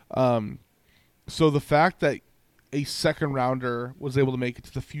 So the fact that a second rounder was able to make it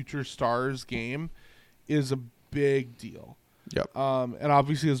to the Future Stars game is a big deal. Yep. And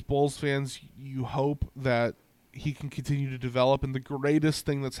obviously as Bulls fans, you hope that he can continue to develop. And the greatest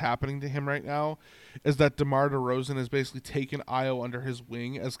thing that's happening to him right now is that DeMar DeRozan has basically taken Io under his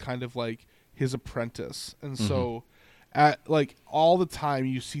wing as kind of like his apprentice. And so at like all the time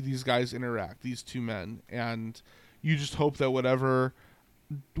you see these guys interact, these two men, and you just hope that whatever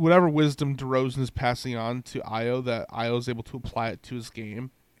wisdom DeRozan is passing on to Io, that Io is able to apply it to his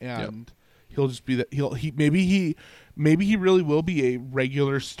game, and he'll just be that maybe he really will be a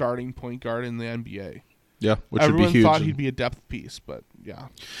regular starting point guard in the NBA. Yeah, which everyone would be huge. Thought he'd be a depth piece, but yeah.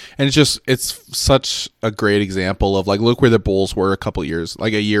 And it's such a great example of like, look where the Bulls were a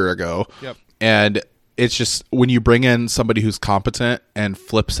year ago. Yep. And it's just when you bring in somebody who's competent and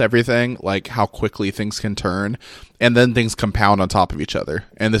flips everything, like how quickly things can turn, and then things compound on top of each other.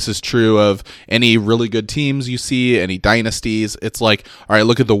 And this is true of any really good teams you see, any dynasties. It's like, all right,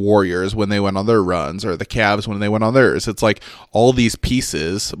 look at the Warriors when they went on their runs, or the Cavs when they went on theirs. It's like all these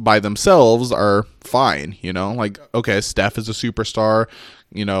pieces by themselves are fine, like, okay, Steph is a superstar,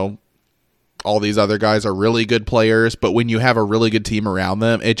 all these other guys are really good players, but when you have a really good team around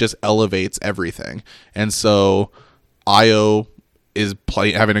them, it just elevates everything. And so Io is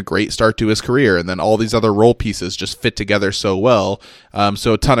having a great start to his career, and then all these other role pieces just fit together so well.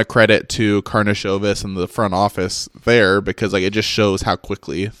 So a ton of credit to Karnisovas and the front office there, because like it just shows how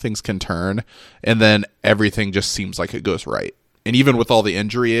quickly things can turn, and then everything just seems like it goes right. And even with all the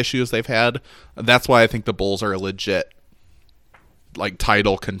injury issues they've had, that's why I think the Bulls are a legit like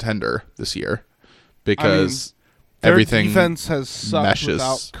title contender this year, because everything defense has sucked meshes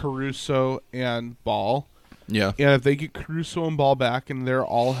without Caruso and Ball. Yeah. And if they get Caruso and Ball back and they're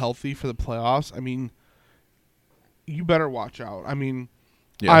all healthy for the playoffs, I mean, you better watch out. I mean,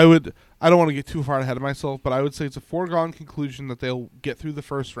 I don't want to get too far ahead of myself, but I would say it's a foregone conclusion that they'll get through the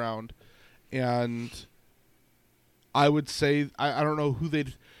first round. And I would say, I don't know who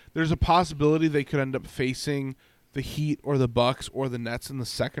there's a possibility they could end up facing the Heat or the Bucks or the Nets in the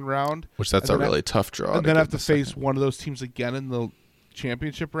second round. Which that's a really tough draw. And then have to face one of those teams again in the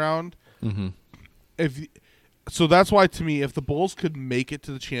championship round. Mm-hmm. So that's why, to me, if the Bulls could make it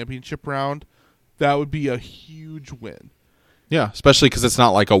to the championship round, that would be a huge win. Yeah, especially because it's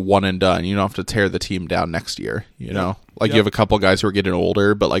not like a one and done. You don't have to tear the team down next year. You know, like you have a couple guys who are getting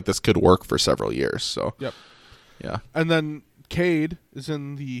older, but like this could work for several years. So yeah. And then Cade is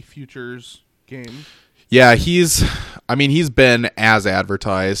in the Futures game. Yeah, he's been as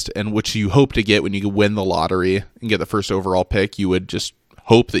advertised, and which you hope to get when you win the lottery and get the first overall pick. You would just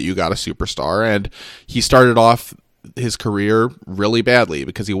hope that you got a superstar, and he started off his career really badly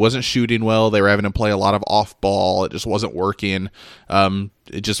because he wasn't shooting well. They were having to play a lot of off ball. It just wasn't working.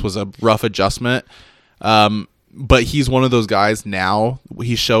 It just was a rough adjustment. But he's one of those guys now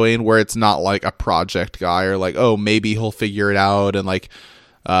he's showing where it's not like a project guy or like, oh, maybe he'll figure it out. And like,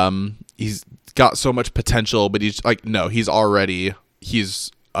 he's got so much potential, but he's like, no, he's an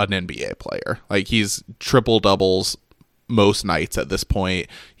NBA player. Like he's triple doubles most nights at this point.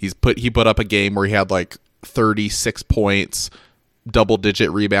 He put up a game where he had like 36 points, double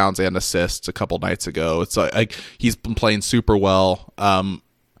digit rebounds and assists a couple nights ago. It's like he's been playing super well.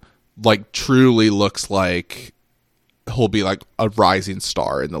 Like truly looks like he'll be like a rising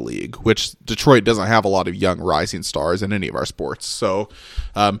star in the league, which Detroit doesn't have a lot of young rising stars in any of our sports. So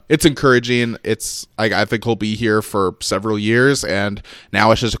it's encouraging. I think he'll be here for several years, and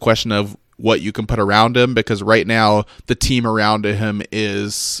now it's just a question of what you can put around him, because right now the team around him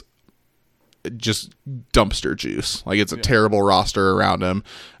is just dumpster juice. Like it's a terrible roster around him.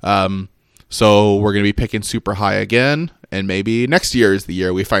 So we're going to be picking super high again, and maybe next year is the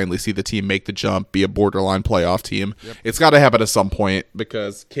year we finally see the team make the jump, be a borderline playoff team. Yep. It's got to happen at some point,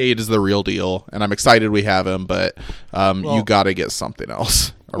 because Cade is the real deal, and I'm excited we have him, but you got to get something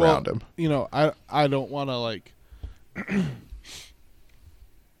else around him. You know, I don't want to like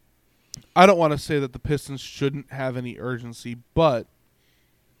I don't want to say that the Pistons shouldn't have any urgency, but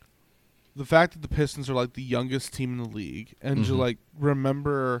the fact that the Pistons are like the youngest team in the league, and you like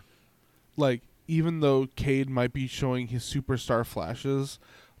remember, like, even though Cade might be showing his superstar flashes,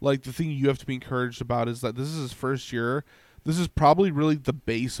 like the thing you have to be encouraged about is that this is his first year. This is probably really the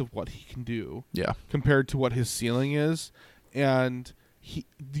base of what he can do. Yeah. Compared to what his ceiling is. And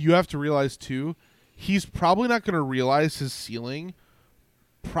you have to realize too, he's probably not going to realize his ceiling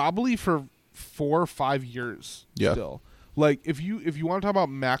probably for 4 or 5 years still. Like if you want to talk about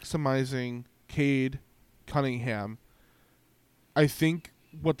maximizing Cade Cunningham, I think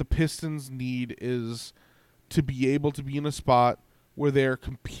what the Pistons need is to be able to be in a spot where they're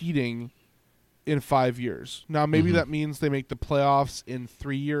competing in 5 years. Now, maybe that means they make the playoffs in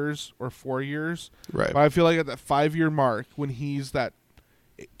 3 years or 4 years. Right. But I feel like at that 5-year mark, when he's that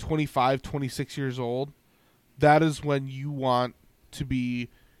 25, 26 years old, that is when you want to be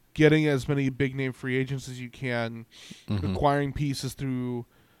getting as many big-name free agents as you can, acquiring pieces through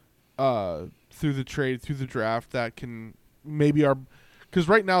the trade, through the draft that can maybe are... Because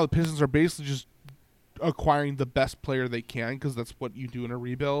right now the Pistons are basically just acquiring the best player they can, because that's what you do in a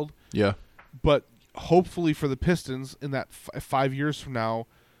rebuild. Yeah. But hopefully for the Pistons, in that 5 years from now,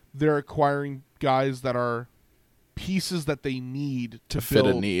 they're acquiring guys that are pieces that they need to fit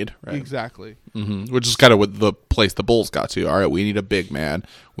a need. Right? Exactly. Which is kind of what the place the Bulls got to. All right, we need a big man.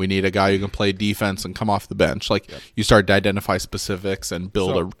 We need a guy who can play defense and come off the bench. Like you start to identify specifics and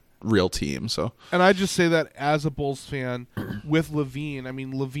build a real team. So, and I just say that as a Bulls fan with Levine. I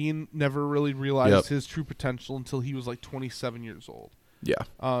mean, Levine never really realized his true potential until he was like 27 years old. Yeah.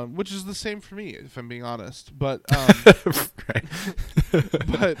 Which is the same for me, if I'm being honest. But right.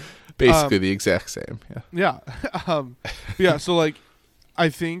 But basically the exact same. Yeah. Yeah. Yeah. So like, I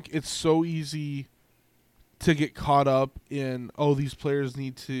think it's so easy to get caught up in, oh, these players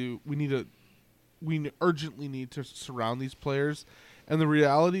we urgently need to surround these players. And the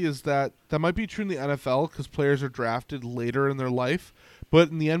reality is that might be true in the NFL, because players are drafted later in their life. But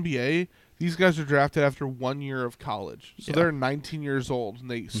in the NBA, these guys are drafted after 1 year of college. So they're 19 years old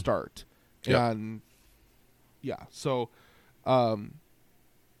and they start. And so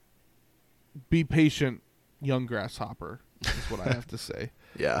be patient, young grasshopper, is what I have to say.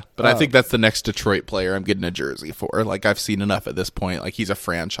 Yeah, but I think that's the next Detroit player I'm getting a jersey for. Like, I've seen enough at this point. Like, he's a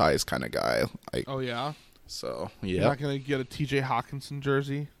franchise kind of guy. Like, oh, yeah? So, You're not going to get a TJ Hawkinson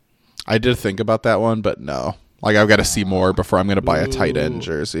jersey? I did think about that one, but no. Like, I've got to see more before I'm going to buy a tight end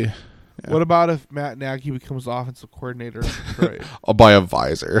jersey. Yeah. What about if Matt Nagy becomes offensive coordinator in Detroit? I'll buy a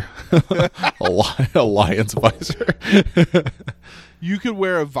visor. a Lions visor. You could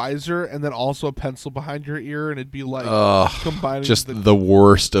wear a visor and then also a pencil behind your ear, and it'd be like combining just the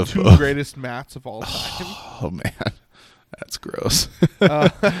worst of two greatest mats of all time. Oh, man. That's gross.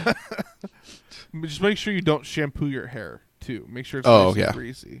 Just make sure you don't shampoo your hair, too. Make sure it's nice and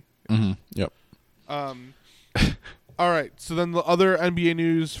greasy. Yep. All right. So then the other NBA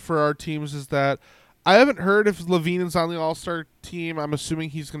news for our teams is that I haven't heard if Levine is on the All-Star team. I'm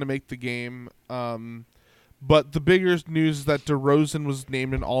assuming he's going to make the game. But the bigger news is that DeRozan was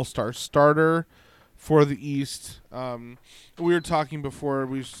named an All-Star starter for the East. We were talking before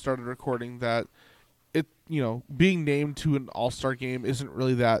we started recording that being named to an All-Star game isn't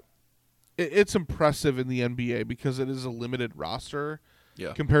really that. It's impressive in the NBA because it is a limited roster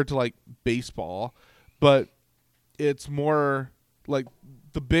compared to like baseball, but it's more like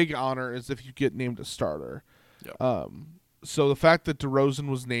the big honor is if you get named a starter. So the fact that DeRozan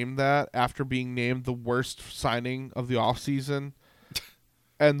was named that after being named the worst signing of the offseason,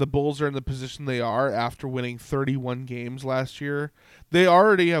 and the Bulls are in the position they are after winning 31 games last year, they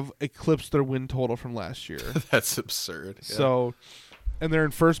already have eclipsed their win total from last year. That's absurd. Yeah. So, and they're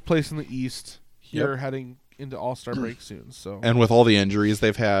in first place in the East here, heading into All-Star break soon. So, and with all the injuries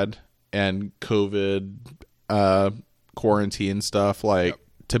they've had and COVID, quarantine stuff, like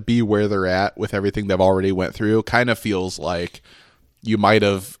to be where they're at with everything they've already went through, kind of feels like you might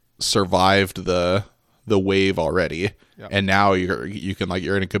have survived the wave already, and now you're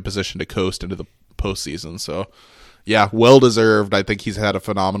in a good position to coast into the postseason. So, yeah, well deserved. I think he's had a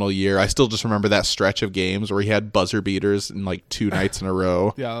phenomenal year. I still just remember that stretch of games where he had buzzer beaters in like 2 nights in a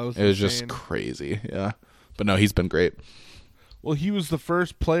row. Yeah, it was just crazy. Yeah, but no, he's been great. Well, he was the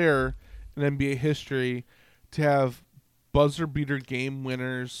first player in NBA history to have buzzer beater game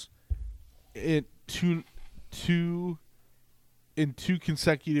winners in two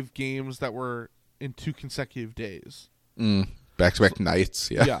consecutive games that were in 2 consecutive days. Back-to-back nights.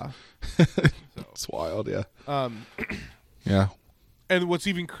 Yeah. Yeah. It's wild. Yeah. Yeah. And what's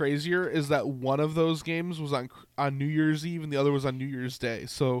even crazier is that one of those games was on New Year's Eve and the other was on New Year's Day.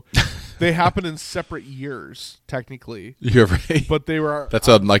 So they happened in separate years, technically. You're right. But they were That's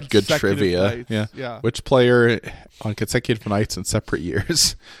on like good trivia. Nights. Yeah. Yeah. Which player on consecutive nights in separate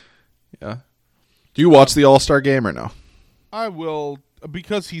years? Yeah. Do you watch the All-Star game or no? I will,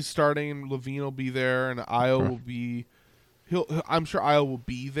 because he's starting. Levine will be there, and Io will be. I'm sure Io will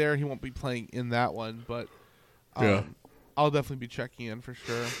be there. He won't be playing in that one, but I'll definitely be checking in for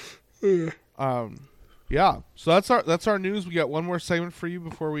sure. Yeah. So that's our news. We got one more segment for you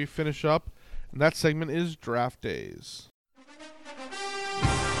before we finish up, and that segment is Draft Days.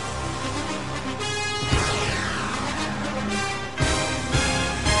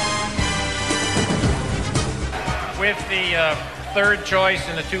 With the third choice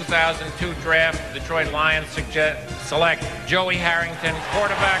in the 2002 draft, the Detroit Lions select Joey Harrington,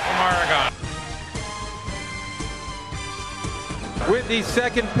 quarterback from Oregon. With the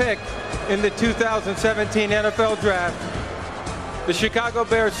second pick in the 2017 NFL draft, the Chicago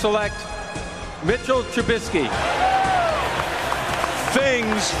Bears select Mitchell Trubisky.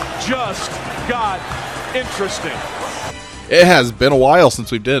 Things just got interesting. It has been a while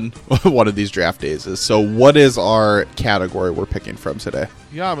since we've done one of these draft days. So what is our category we're picking from today?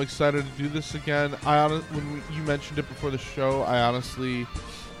 Yeah, I'm excited to do this again. When you mentioned it before the show, I honestly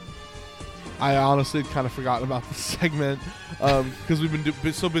had kind of forgotten about this segment because we've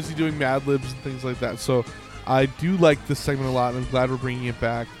been so busy doing Mad Libs and things like that. So I do like this segment a lot, and I'm glad we're bringing it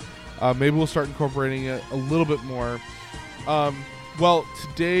back. Maybe we'll start incorporating it a little bit more. Well,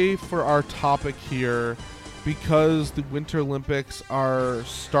 today for our topic here, because the Winter Olympics are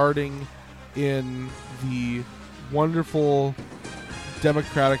starting in the wonderful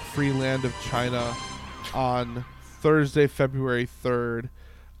democratic free land of China on Thursday, February 3rd,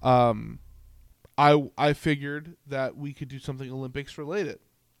 I figured that we could do something Olympics related.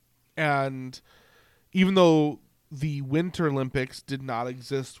 And even though the Winter Olympics did not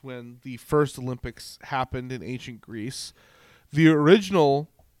exist when the first Olympics happened in ancient Greece, the original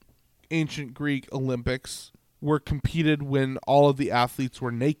ancient Greek Olympics were competed when all of the athletes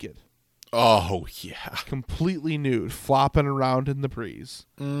were naked. Oh, yeah. Completely nude, flopping around in the breeze.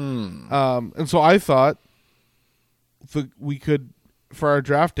 And so I thought we could, for our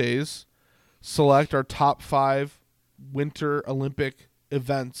draft days, select our top 5 Winter Olympic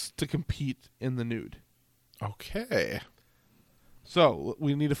events to compete in the nude. Okay. So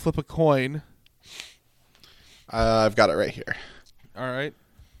we need to flip a coin. I've got it right here. All right.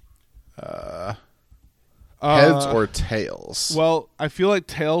 Heads or tails? Well, I feel like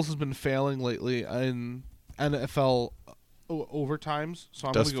tails has been failing lately in NFL overtimes, so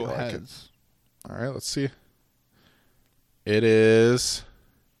I'm going to go heads. All right, let's see. It is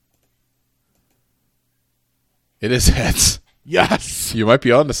heads. Yes. You might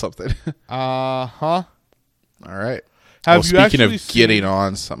be onto something. All right. Speaking of getting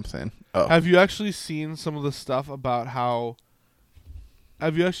on something. Oh. Have you actually seen some of the stuff about how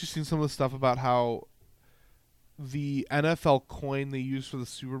the NFL coin they use for the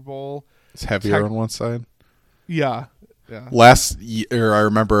Super Bowl is heavier on one side? Yeah. Yeah. Last year, I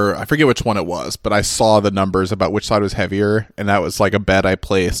remember, I forget which one it was, but I saw the numbers about which side was heavier, and that was like a bet I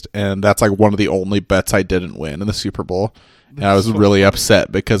placed, and that's like one of the only bets I didn't win in the Super Bowl. And I was so really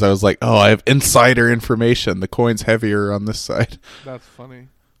upset because I was like, oh, I have insider information. The coin's heavier on this side. That's funny.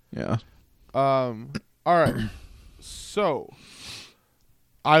 Yeah. All right. So,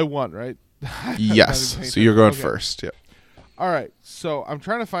 I won, right? Yes. So you're going first. Yep. All right. So I'm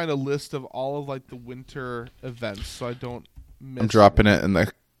trying to find a list of all of like the winter events, so I don't missing. I'm dropping it in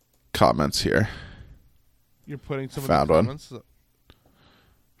the comments here. You're putting some Found of the one. comments.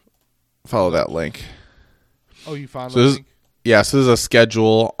 Follow that link. Oh, you found So the this, link? yeah, so this is a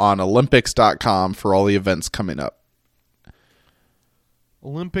schedule on Olympics.com for all the events coming up.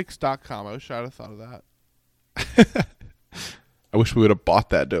 Olympics.com. I wish I'd have thought of that. I wish we would have bought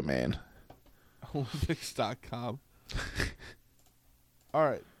that domain. Olympics.com. All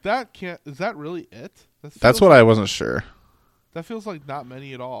right. Is that really it? That's what I wasn't sure. That feels like not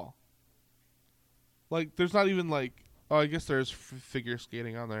many at all. Like, there's not even like, oh, I guess there's figure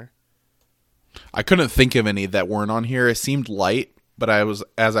skating on there. I couldn't think of any that weren't on here. It seemed light, but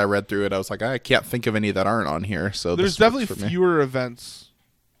as I read through it, I was like, I can't think of any that aren't on here. So there's definitely fewer events.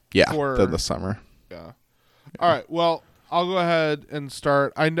 Yeah, than the summer. Yeah. All right. Well, I'll go ahead and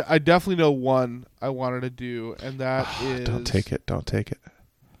start. I definitely know one I wanted to do, and that is Don't take it.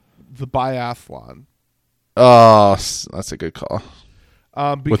 the biathlon. Oh, that's a good call.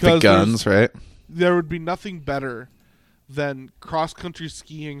 Because with the guns, right? There would be nothing better than cross-country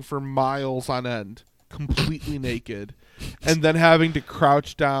skiing for miles on end, completely naked, and then having to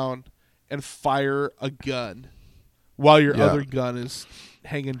crouch down and fire a gun while your other gun is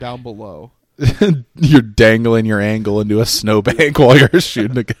hanging down below. You're dangling your angle into a snowbank while you're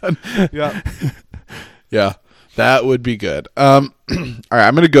shooting a gun. Yeah. Yeah, that would be good. All right,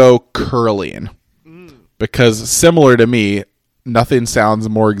 I'm going to go curling because similar to me, nothing sounds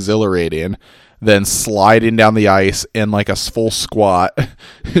more exhilarating than sliding down the ice in like a full squat,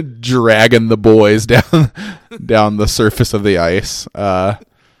 dragging the boys down the surface of the ice. So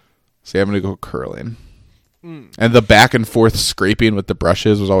I'm going to go curling. And the back and forth scraping with the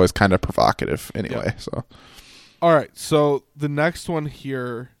brushes was always kind of provocative anyway. Yep. So, all right. So the next one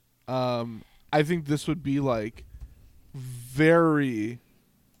here, I think this would be like very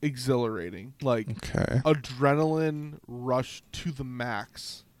exhilarating, like adrenaline rush to the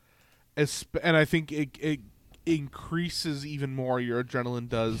max. And I think it increases even more, your adrenaline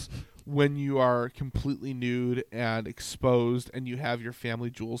does, when you are completely nude and exposed and you have your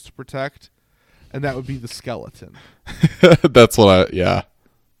family jewels to protect. And that would be the skeleton. That's what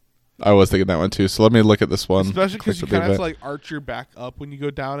I was thinking that one too. So let me look at this one. Especially because you kind of have to like arch your back up when you go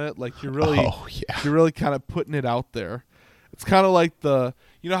down it. Like you're really kind of putting it out there. It's kind of like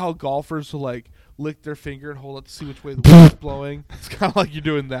you know how golfers will like lick their finger and hold it to see which way the wind's blowing. It's kind of like you're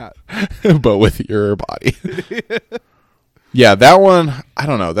doing that, but with your body. Yeah, that one, I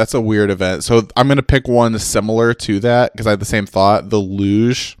don't know. That's a weird event. So I'm gonna pick one similar to that because I had the same thought. The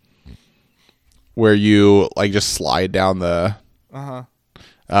luge, where you like just slide down the.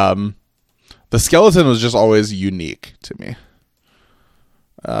 The skeleton was just always unique to me.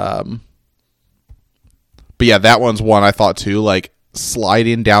 But yeah, that one's one I thought too. Like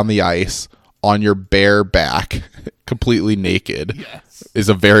sliding down the ice on your bare back, completely naked, is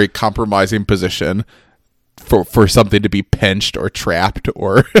a very compromising position for something to be pinched or trapped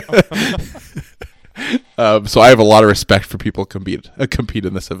or. So I have a lot of respect for people compete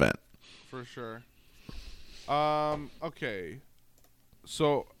in this event. For sure. Okay.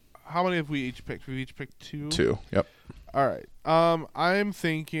 So how many have we each picked? We've each picked two? Two, yep. All right. I'm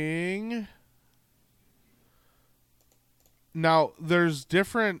thinking. Now,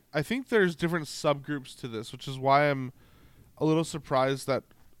 I think there's different subgroups to this, which is why I'm a little surprised that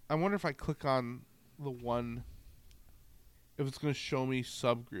I wonder if I click on the one, if it's going to show me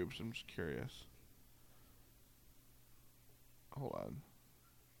subgroups. I'm just curious. Hold on.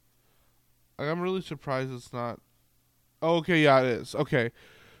 I'm really surprised it's not. Oh, okay, yeah, it is. Okay.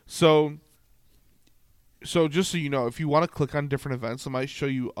 So just so you know, if you want to click on different events, it might show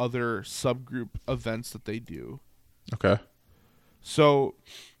you other subgroup events that they do. Okay. So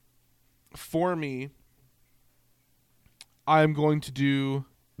for me, I'm going to do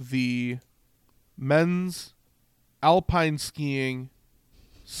the men's alpine skiing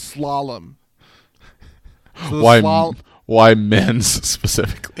slalom. So why men's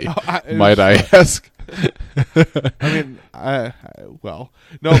specifically? Might I ask? I mean, well,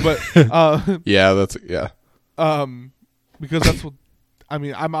 no, but yeah, because that's what I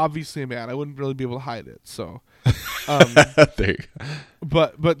mean. I'm obviously a man. I wouldn't really be able to hide it. So, there you go.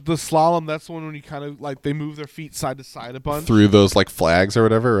 But the slalom, that's the one when you kind of like they move their feet side to side a bunch through those like flags or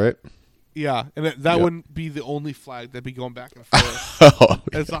whatever, right? Yeah, and that wouldn't be the only flag that'd be going back and forth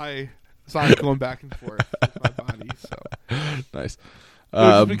as I'm going back and forth with my body. So nice. It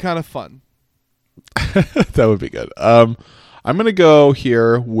would just be kind of fun. That would be good. I'm gonna go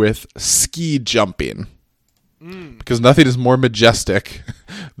here with ski jumping because nothing is more majestic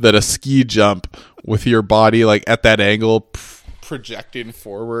than a ski jump with your body like at that angle projecting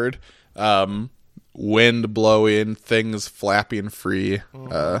forward. wind blowing, things flapping free.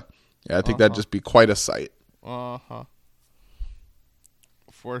 Yeah, I think that'd just be quite a sight.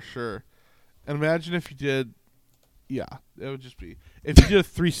 For sure. And imagine if you did, it would just be, if you did a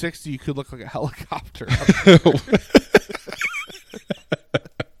 360, you could look like a helicopter.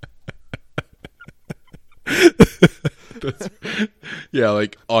 Yeah,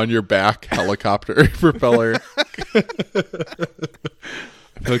 like on your back, helicopter propeller. I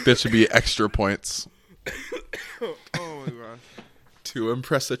feel like that should be extra points. Oh my gosh. To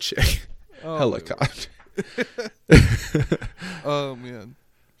impress a chick. Helicopter. Oh man.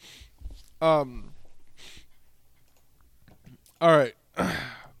 All right.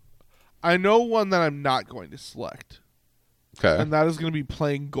 I know one that I'm not going to select. Okay. And that is going to be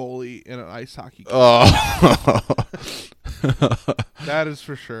playing goalie in an ice hockey game. Oh. That is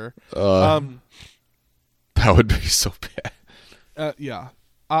for sure. That would be so bad. Yeah.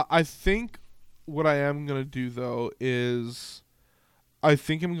 I think what I am going to do, though, is I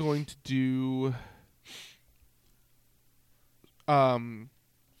think I'm going to do... I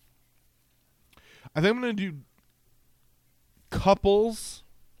think I'm going to do couples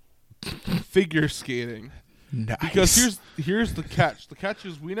figure skating. Nice. Because here's the catch. The catch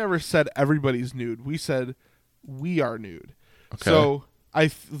is we never said everybody's nude. We said we are nude. Okay. So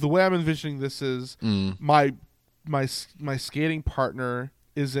the way I'm envisioning this is my skating partner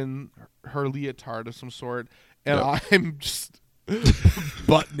is in her leotard of some sort, and I'm just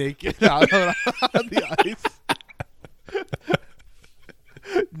butt naked out on the ice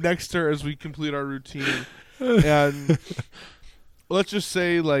next to her as we complete our routine. And let's just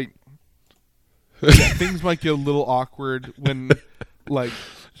say, like, things might get a little awkward when, like,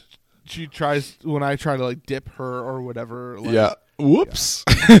 when I try to, like, dip her or whatever. Like, yeah. Whoops.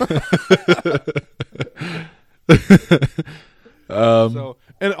 Yeah. So,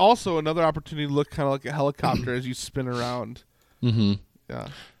 and also another opportunity to look kind of like a helicopter as you spin around. Mm-hmm. Yeah.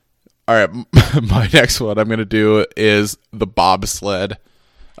 All right. My next one I'm going to do is the bobsled.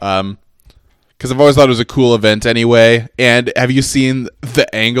 Because I've always thought it was a cool event anyway. And have you seen the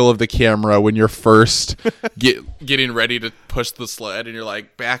angle of the camera when you're first getting ready to push the sled and you're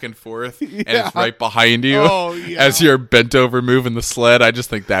like back and forth and it's right behind you as you're bent over moving the sled? I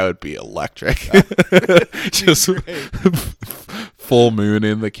just think that would be electric. Just full moon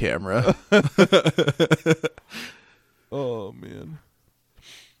in the camera. Oh, man.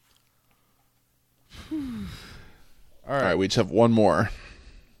 All right, we just have one more.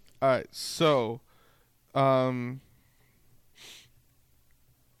 All right, so, my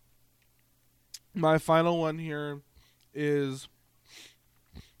final one here is,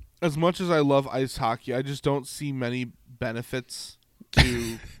 as much as I love ice hockey, I just don't see many benefits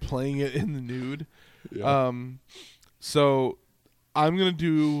to playing it in the nude. Yeah. So I'm gonna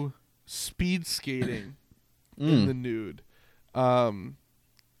do speed skating in the nude. I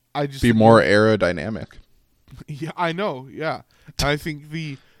just be more aerodynamic. Yeah, I know. Yeah, I think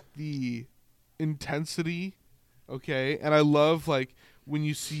the intensity, okay, and I love like when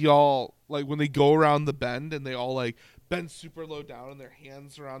you see all like when they go around the bend and they all like bend super low down and their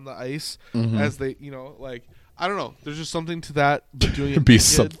hands are on the ice as they, like I don't know. There's just something to that. Doing it be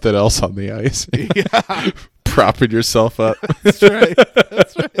something else on the ice. Yeah, propping yourself up. That's right.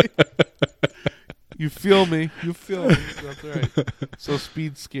 That's right. You feel me. That's right. So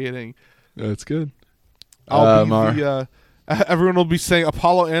speed skating. That's good. I'll be everyone will be saying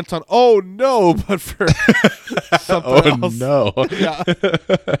Apollo Anton. Oh no, but for something else. No. Yeah.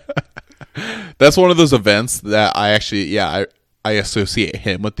 That's one of those events that I actually, I associate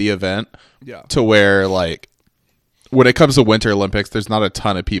him with the event. Yeah. To where like when it comes to Winter Olympics, there's not a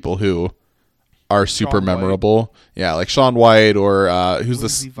ton of people who are super Shaun memorable. White. Yeah, like Shaun White or who's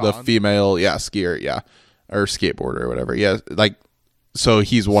Lindsey the Vonn. female skier, or skateboarder or whatever. Yeah, like so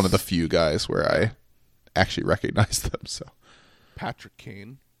he's one of the few guys where I actually recognize them. So Patrick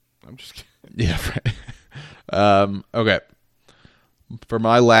Kane. I'm just kidding. Yeah, right. Okay. For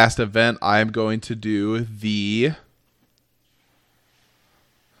my last event, I'm going to do the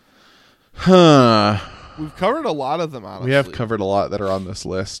We've covered a lot of them, honestly. We have covered a lot that are on this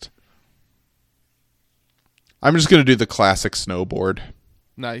list. I'm just going to do the classic snowboard.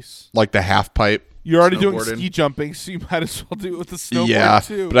 Nice. Like the half pipe. You're already doing ski jumping, so you might as well do it with the snowboard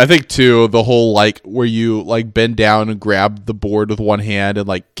too. But I think too, the whole like where you like bend down and grab the board with one hand and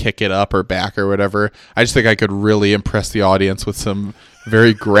like kick it up or back or whatever. I just think I could really impress the audience with some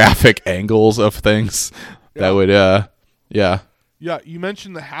very graphic angles of things that would Yeah, you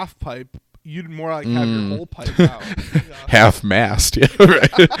mentioned the half pipe. You'd more like have your whole pipe out. Half mast. Yeah, right.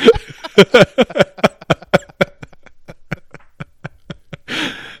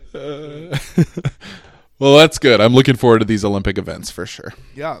 Well, that's good. I'm looking forward to these Olympic events for sure.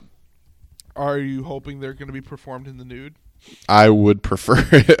 Yeah. Are you hoping they're going to be performed in the nude? I would prefer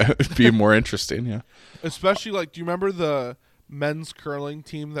it be more interesting, yeah. Especially, like, do you remember the men's curling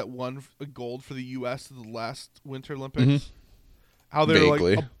team that won a gold for the U.S. at the last Winter Olympics? Mm-hmm. How they were,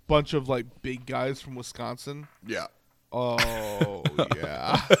 Vaguely. like, a bunch of, like, big guys from Wisconsin? Yeah. Oh,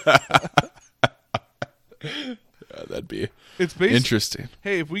 yeah. That'd be interesting.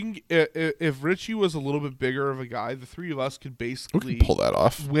 Hey, if we can, if Richie was a little bit bigger of a guy, the three of us could basically pull that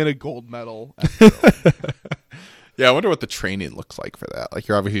off. Win a gold medal. Yeah, I wonder what the training looks like for that. Like,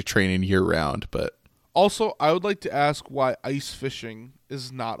 you're obviously training year round, but also, I would like to ask why ice fishing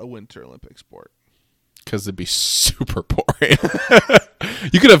is not a Winter Olympic sport. Because it'd be super boring.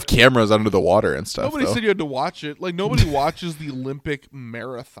 You could have cameras under the water and stuff. Nobody said you had to watch it. Like, nobody watches the Olympic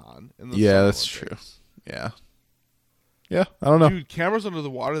marathon in the Summer that's Olympics. True. Yeah. Yeah, I don't know. Dude, cameras under the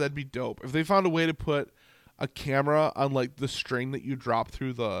water, that'd be dope. If they found a way to put a camera on, like, the string that you drop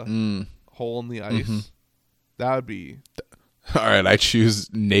through the hole in the ice, that would be... All right, I choose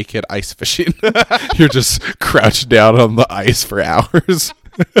naked ice fishing. You're just crouched down on the ice for hours.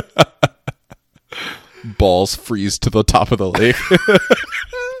 Balls freeze to the top of the lake.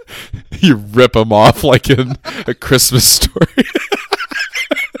 You rip them off like in A Christmas Story.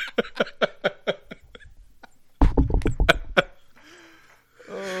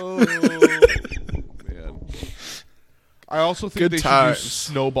 Man. I also think Good they times. should do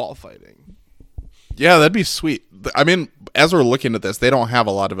snowball fighting. Yeah, that'd be sweet. I mean, as we're looking at this, they don't have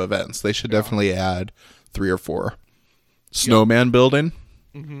a lot of events. They should definitely add 3 or 4. Snowman building.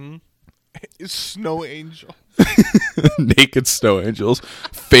 Mm-hmm. Snow angel. Naked snow angels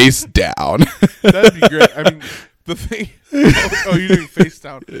face down. That'd be great. I mean, the thing... Oh, you're doing face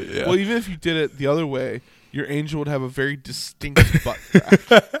down. Yeah. Well, even if you did it the other way, your angel would have a very distinct butt crack.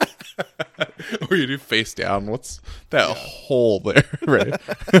 Or you do face down. What's that hole there? Right.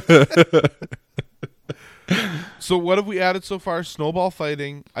 So what have we added so far? Snowball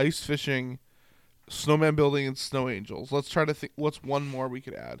fighting, ice fishing, snowman building, and snow angels. Let's try to think. What's one more we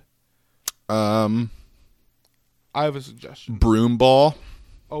could add? I have a suggestion. Broom ball.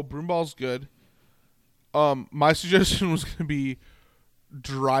 Oh, broom ball's good. My suggestion was going to be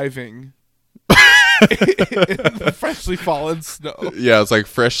driving in the freshly fallen snow. Yeah, it's like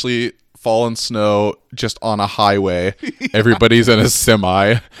freshly fallen snow just on a highway. Yeah. Everybody's in a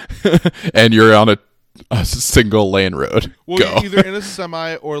semi, and you're on a single lane road. Well, Go. you're either in a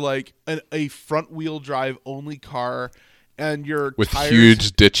semi or like a front wheel drive only car, and your with tires,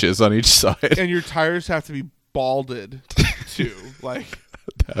 huge ditches on each side, and your tires have to be balded too. Like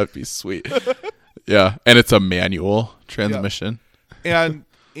that'd be sweet. Yeah, and it's a manual transmission. Yeah.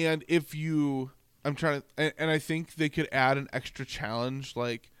 And if you, I'm trying to, and I think they could add an extra challenge,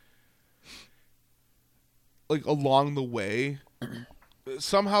 like along the way.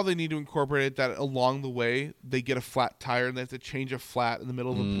 Somehow they need to incorporate it that along the way they get a flat tire and they have to change a flat in the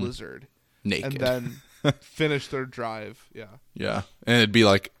middle of a blizzard, naked, and then finish their drive. Yeah. Yeah, and it'd be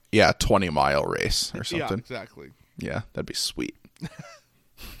like 20-mile race or something. Yeah, exactly. Yeah, that'd be sweet.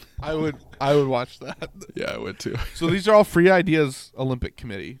 I would watch that. Yeah, I would too. So these are all free ideas, Olympic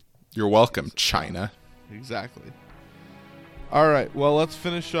Committee. You're welcome, China. Exactly. All right. Well, let's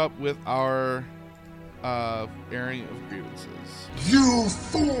finish up with our airing of grievances. You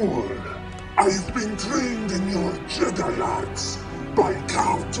fool! I've been trained in your Jedi arts by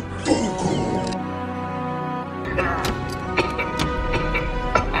Count Dooku.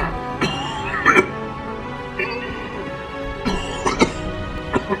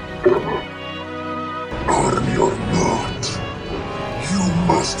 Army or not, you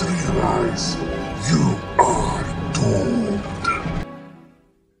must realize you are doomed.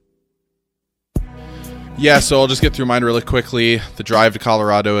 Yeah, so I'll just get through mine really quickly. The drive to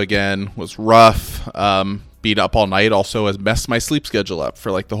Colorado again was rough. Beat up all night also has messed my sleep schedule up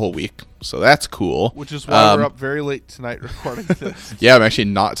for like the whole week. So that's cool. Which is why we're up very late tonight recording this. Yeah, I'm actually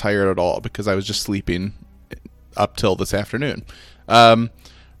not tired at all because I was just sleeping up till this afternoon.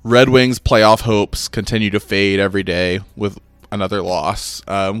 Red Wings playoff hopes continue to fade every day with another loss,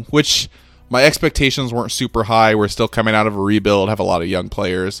 which my expectations weren't super high. We're still coming out of a rebuild, have a lot of young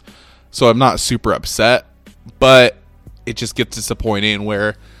players. So I'm not super upset, but it just gets disappointing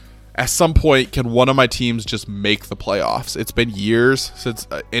where at some point can one of my teams just make the playoffs? It's been years since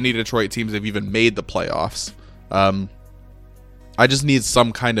any Detroit teams have even made the playoffs. I just need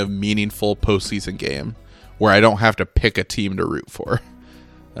some kind of meaningful postseason game where I don't have to pick a team to root for.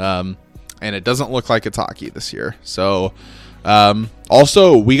 And it doesn't look like it's hockey this year. So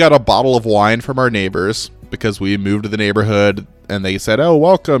also, we got a bottle of wine from our neighbors because we moved to the neighborhood and they said, oh,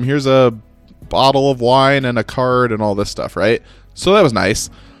 welcome, here's a bottle of wine and a card and all this stuff, right? So that was nice.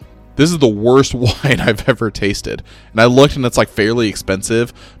 This is the worst wine I've ever tasted. And I looked and it's like fairly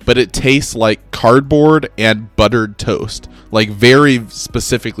expensive, but it tastes like cardboard and buttered toast. Like very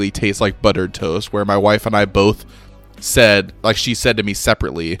specifically tastes like buttered toast, where my wife and I both said, like she said to me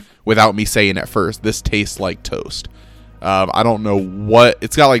separately without me saying at first, this tastes like toast. I don't know what,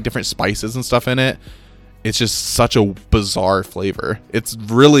 it's got like different spices and stuff in it. It's just such a bizarre flavor. It's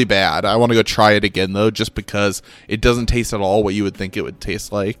really bad. I want to go try it again though, just because it doesn't taste at all what you would think it would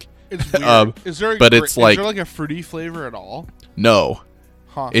taste like. It's weird. Is there like a fruity flavor at all? No.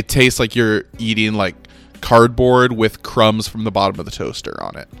 Huh. It tastes like you're eating like cardboard with crumbs from the bottom of the toaster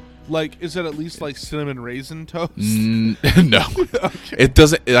on it. Like, is it at least like cinnamon raisin toast? No. Okay. It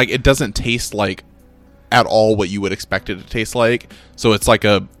doesn't taste like at all what you would expect it to taste like. So it's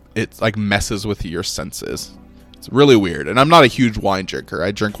like messes with your senses. It's really weird. And I'm not a huge wine drinker.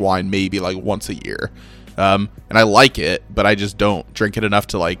 I drink wine maybe like once a year. And I like it, but I just don't drink it enough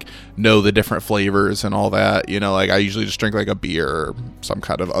to like know the different flavors and all that. You know, like I usually just drink like a beer or some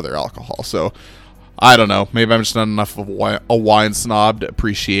kind of other alcohol. So I don't know. Maybe I'm just not enough of a wine snob to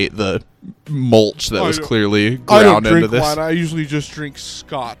appreciate the mulch that was clearly ground into this. Wine. I usually just drink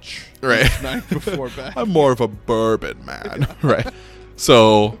scotch right night before bed. I'm more of a bourbon man. Right.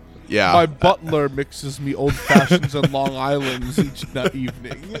 So yeah, my butler mixes me old fashions and Long Islands each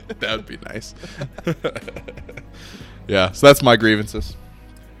evening. That would be nice. Yeah, so that's my grievances.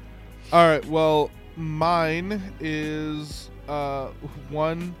 All right, well, mine is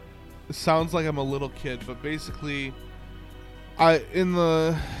one. It sounds like I'm a little kid, but basically, in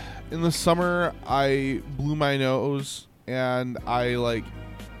the summer I blew my nose and I like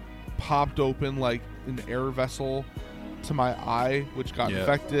popped open like an air vessel to my eye, which got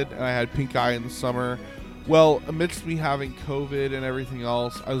infected, and I had pink eye in the summer. Well, amidst me having COVID and everything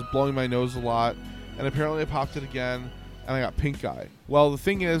else, I was blowing my nose a lot, and apparently I popped it again, and I got pink eye. Well, the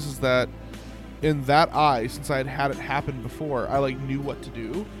thing is that in that eye, since I had it happen before, I like knew what to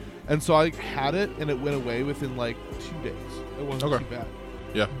do, and so I had it, and it went away within like 2 days. It wasn't too bad.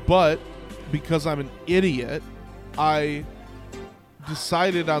 Yeah. But because I'm an idiot, I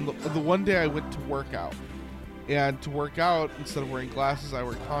decided on the one day I went to work out. And to work out, instead of wearing glasses, I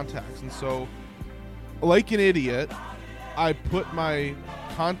wear contacts. And so, like an idiot, I put my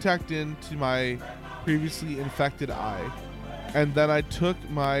contact into my previously infected eye. And then I took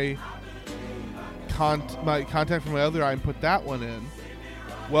my contact from my other eye and put that one in.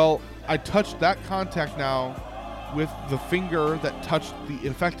 Well, I touched that contact now with the finger that touched the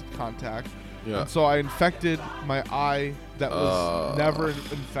infected contact. Yeah. And so I infected my eye that was never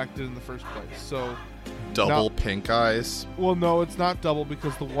infected in the first place. So double pink eyes. Well, no, it's not double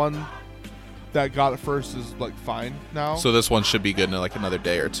because the one that got it first is like fine now. So this one should be good in like another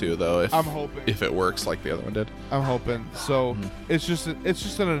day or two, though. I'm hoping if it works like the other one did. I'm hoping. So it's just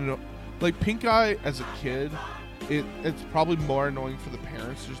like pink eye as a kid. It's probably more annoying for the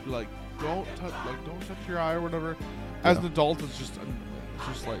parents to just be like, don't touch your eye or whatever. As an adult, it's just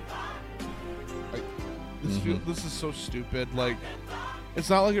like this is so stupid. Like,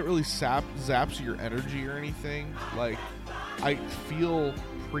 it's not like it really zaps your energy or anything. Like, I feel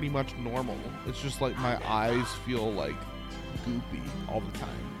pretty much normal. It's just like my eyes feel like goopy all the time.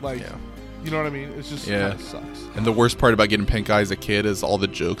 Like, you know what I mean? It's just kind of sucks. And the worst part about getting pink eye as a kid is all the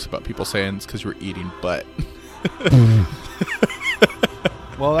jokes about people saying it's because you were eating butt.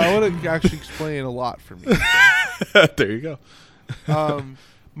 Well, that would actually explain a lot for me. There you go.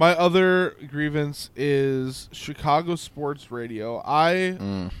 My other grievance is Chicago sports radio.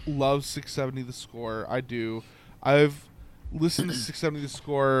 I love 670 The Score. I do. I've listened to 670 The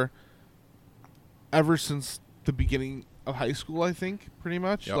Score ever since the beginning of high school, I think, pretty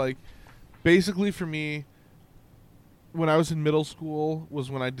much. Yep. Like, basically for me, when I was in middle school was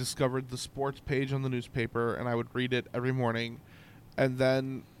when I discovered the sports page on the newspaper, and I would read it every morning. And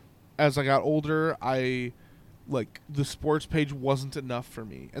then as I got older, the sports page wasn't enough for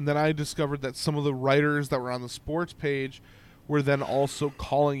me. And then I discovered that some of the writers that were on the sports page were then also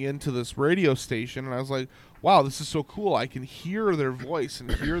calling into this radio station. And I was like, wow, this is so cool. I can hear their voice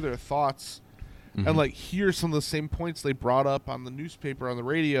and hear their thoughts and like hear some of the same points they brought up on the newspaper, on the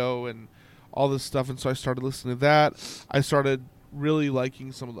radio, and all this stuff. And so I started listening to that. I started really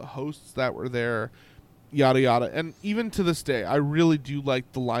liking some of the hosts that were there, yada yada. And even to this day, I really do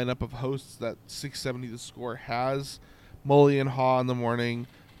like the lineup of hosts that 670 The Score has. Mully and Haw in the morning,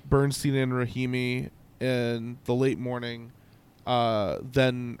 Bernstein and Rahimi in the late morning.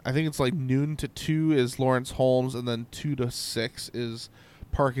 Then I think it's like noon to 2 is Lawrence Holmes, and then 2 to 6 is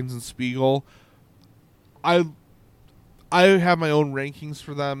Parkins and Spiegel. I have my own rankings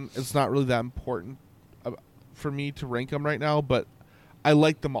for them. It's not really that important for me to rank them right now, but I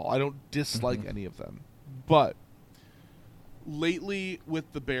like them all. I don't dislike any of them. But lately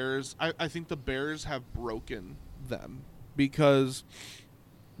with the Bears, I think the Bears have broken them because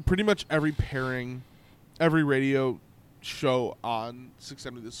pretty much every pairing, every radio show on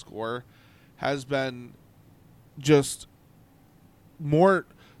 670 The Score has been just more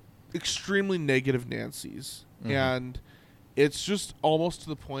extremely negative Nancy's. And it's just almost to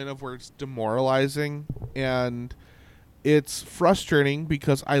the point of where it's demoralizing, and it's frustrating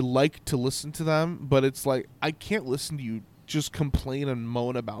because I like to listen to them, but it's like I can't listen to you just complain and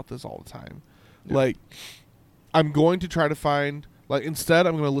moan about this all the time. Yeah. Like, I'm going to try to find, like, instead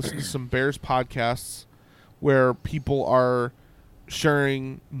I'm going to listen to some Bears podcasts where people are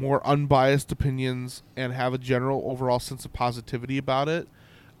sharing more unbiased opinions and have a general overall sense of positivity about it.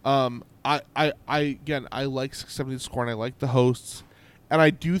 I like 670 The Score, and I like the hosts, and I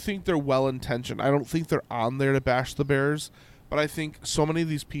do think they're well-intentioned. I don't think they're on there to bash the Bears, but I think so many of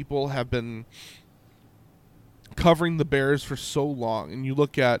these people have been covering the Bears for so long, and you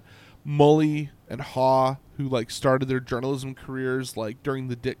look at Mully and Haw, who like started their journalism careers like during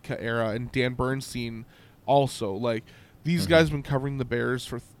the Ditka era, and Dan Bernstein also. Like, these guys have been covering the Bears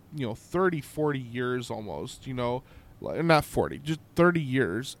for 30, 40 years almost, not 40, just 30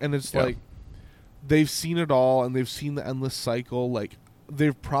 years. And it's like they've seen it all, and they've seen the endless cycle. Like,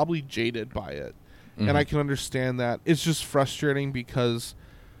 they're probably jaded by it. And I can understand that. It's just frustrating because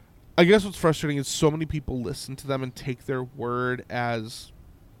I guess what's frustrating is so many people listen to them and take their word as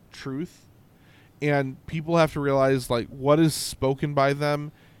truth. And people have to realize, like, what is spoken by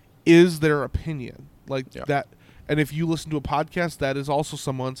them is their opinion. Like that. And if you listen to a podcast, that is also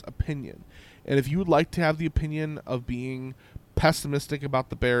someone's opinion. And if you would like to have the opinion of being pessimistic about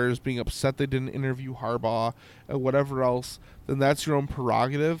the Bears, being upset they didn't interview Harbaugh, and whatever else, then that's your own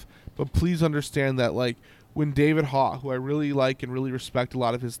prerogative. But please understand that, like, when David Haw, who I really like and really respect a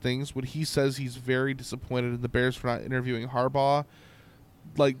lot of his things, when he says he's very disappointed in the Bears for not interviewing Harbaugh,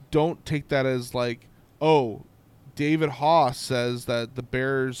 like, don't take that as, like, oh, David Haw says that the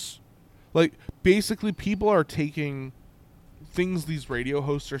Bears... Like, basically, people are taking things these radio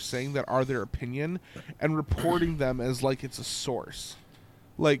hosts are saying that are their opinion and reporting them as, like, it's a source.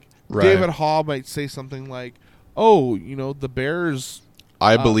 Like, David Haw might say something like, oh, the Bears...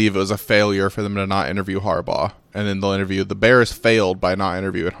 I believe it was a failure for them to not interview Harbaugh. And then they'll interview... The Bears failed by not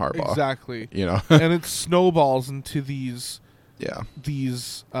interviewing Harbaugh. Exactly. And it snowballs into these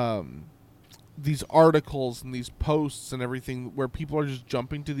articles and these posts and everything where people are just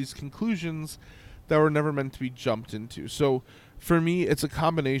jumping to these conclusions that were never meant to be jumped into. So for me, it's a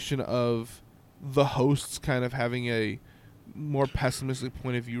combination of the hosts kind of having a more pessimistic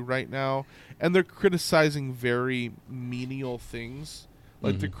point of view right now, and they're criticizing very menial things.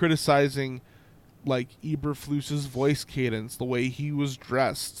 Like, they're criticizing, like, Eberflus's voice cadence, the way he was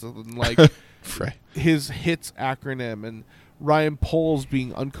dressed, and, like, his HITS acronym, and Ryan Poles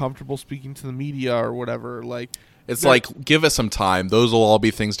being uncomfortable speaking to the media or whatever. Like, it's like, give us some time. Those will all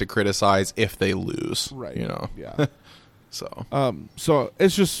be things to criticize if they lose. Right. Yeah. So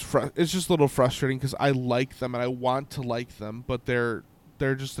it's just a little frustrating because I like them and I want to like them, but they're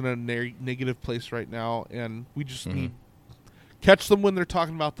just in a negative place right now, and we just need catch them when they're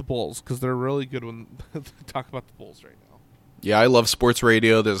talking about the Bulls, because they're really good when they talk about the Bulls right now. Yeah, I love sports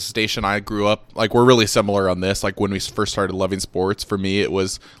radio. There's a station I grew up, like, we're really similar on this. Like, when we first started loving sports, for me, it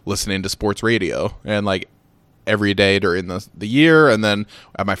was listening to sports radio. And, like, every day during the year, and then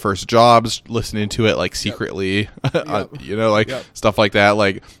at my first jobs, listening to it, like, secretly, stuff like that.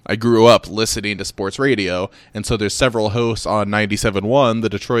 Like, I grew up listening to sports radio. And so there's several hosts on 97.1, the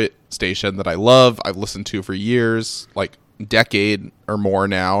Detroit station, that I love. I've listened to for years, like, decade or more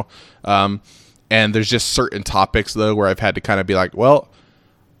now. And there's just certain topics, though, where I've had to kind of be like, well,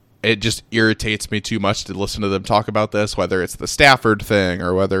 it just irritates me too much to listen to them talk about this, whether it's the Stafford thing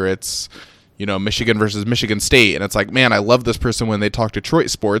or whether it's, Michigan versus Michigan State. And it's like, man, I love this person when they talk Detroit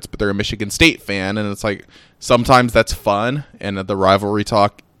sports, but they're a Michigan State fan. And it's like, sometimes that's fun, and the rivalry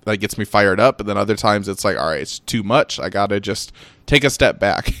talk, that gets me fired up. But then other times it's like, all right, it's too much. I got to just take a step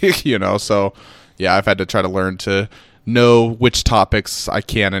back, So, yeah, I've had to try to learn to know which topics I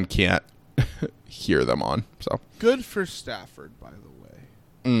can and can't hear them on. So good for Stafford, by the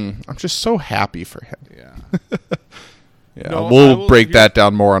way. I'm just so happy for him. Yeah. Yeah, no, we'll break that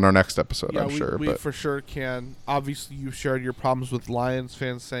down more on our next episode, I'm sure. We for sure can. Obviously, you've shared your problems with Lions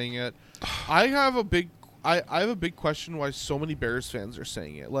fans saying it. I have a big question why so many Bears fans are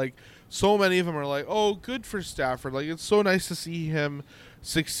saying it. Like, so many of them are like, oh, good for Stafford. Like, it's so nice to see him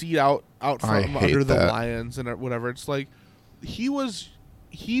succeed out from under the Lions and whatever. It's like,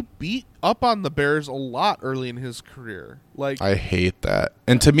 he beat up on the Bears a lot early in his career. Like, I hate that.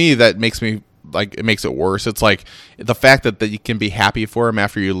 And to me, that makes me like, it makes it worse. It's like the fact that you can be happy for him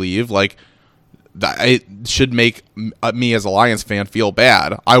after you leave, like, it should make me as a Lions fan feel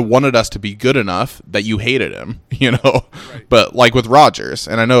bad. I wanted us to be good enough that you hated him, you know. Right. But like with Rodgers,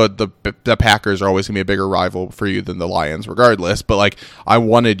 and I know the Packers are always gonna be a bigger rival for you than the Lions, regardless. But like, I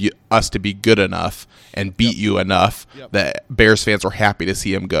wanted us to be good enough and beat you enough that Bears fans were happy to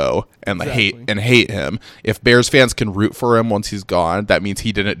see him go and hate him. If Bears fans can root for him once he's gone, that means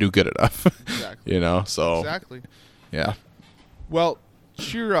he didn't do good enough. Exactly. You know. So exactly. Yeah. Well,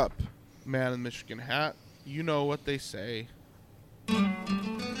 cheer up, man in the Michigan hat. You know what they say.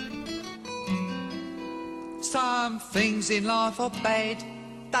 Some things in life are bad.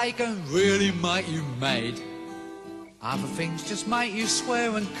 They can really make you mad. Other things just make you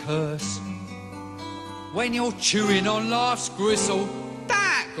swear and curse. When you're chewing on life's gristle,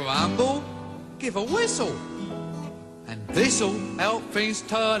 don't grumble, give a whistle. And this'll help things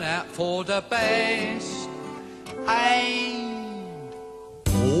turn out for the best. And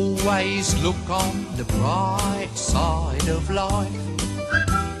always look on the bright side of life.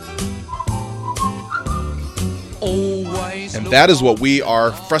 Always. And that is what we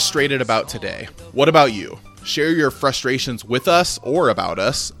are frustrated about today. What about you? Share your frustrations with us or about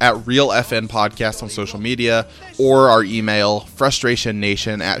us at Real FN Podcast on social media or our email,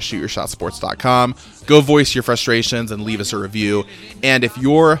 frustrationnation@shootyourshotsports.com. Go voice your frustrations and leave us a review. And if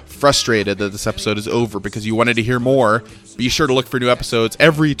you're frustrated that this episode is over because you wanted to hear more, be sure to look for new episodes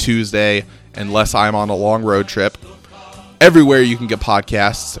every Tuesday, unless I'm on a long road trip. Everywhere you can get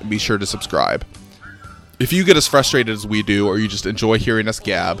podcasts, and be sure to subscribe. If you get as frustrated as we do, or you just enjoy hearing us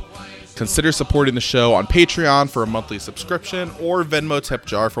gab, consider supporting the show on Patreon for a monthly subscription or Venmo tip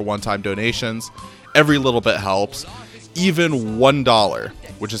jar for one-time donations. Every little bit helps. Even $1,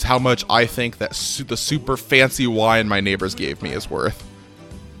 which is how much I think that the super fancy wine my neighbors gave me is worth,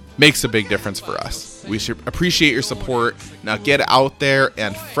 makes a big difference for us. We should appreciate your support. Now get out there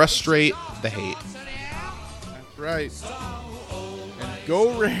and frustrate the hate. That's right. And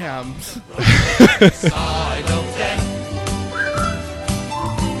go Rams.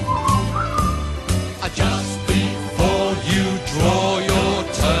 Just before you draw your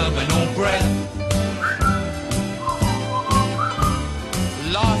terminal breath,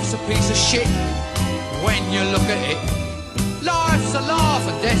 life's a piece of shit when you look at it. Life's a laugh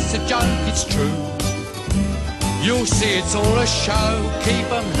and death's a joke, it's true. You'll see it's all a show, keep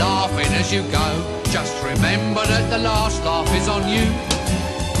them laughing as you go. Just remember that the last laugh is on you.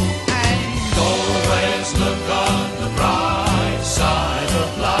 And always look on the bright side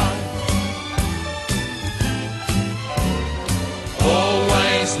of life.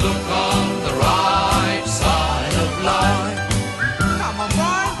 Always look on the right side of life. Come on,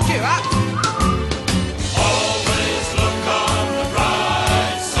 Brian, cheer up. Always look on the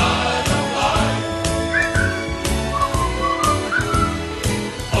right side of life.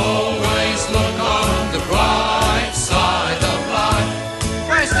 Always look on the right side of life.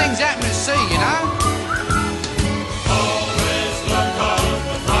 Worst things happen at sea, you know. Always look on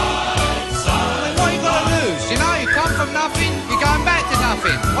the right side. I mean, what you got to lose? You know, you come from nothing. Going back to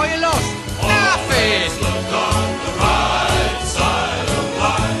nothing. What you lost? Nothing. Look on the right side of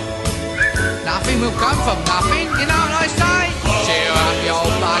life. Nothing will come from nothing. You know what I say? Cheer up, you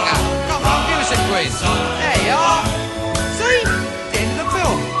old bugger. Come on, give us a quiz. There you are. See? The end of the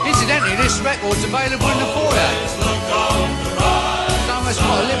film. Incidentally, this record's available in the foyer. Someone's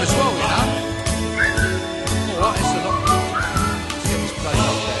got to live as well, you know. All right, it's a lot. Let's get this place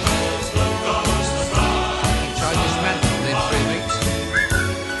up there. Try this man. 3 weeks.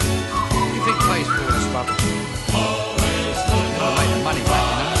 What do you think pays for all this rubbish? Never make the money back,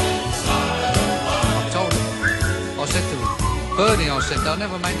 you know. I told him. I said to Bernie, they'll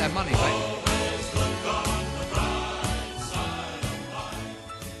never make that money back.